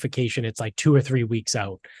got notification. It's like 2 or 3 weeks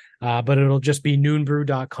out, but it'll just be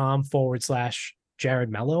noonbrew.com/Jared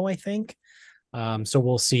Mello, I think. So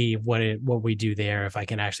we'll see what we do there, if I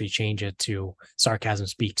can actually change it to Sarcasm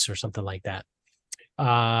Speaks or something like that.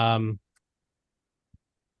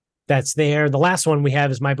 That's there. The last one we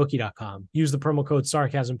have is mybookie.com. Use the promo code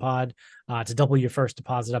SarcasmPod to double your first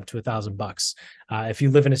deposit up to $1,000. If you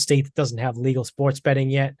live in a state that doesn't have legal sports betting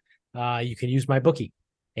yet, you can use MyBookie,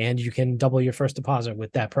 and you can double your first deposit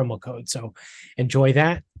with that promo code. So enjoy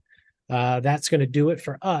that. That's going to do it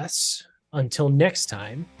for us. Until next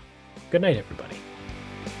time, good night, everybody.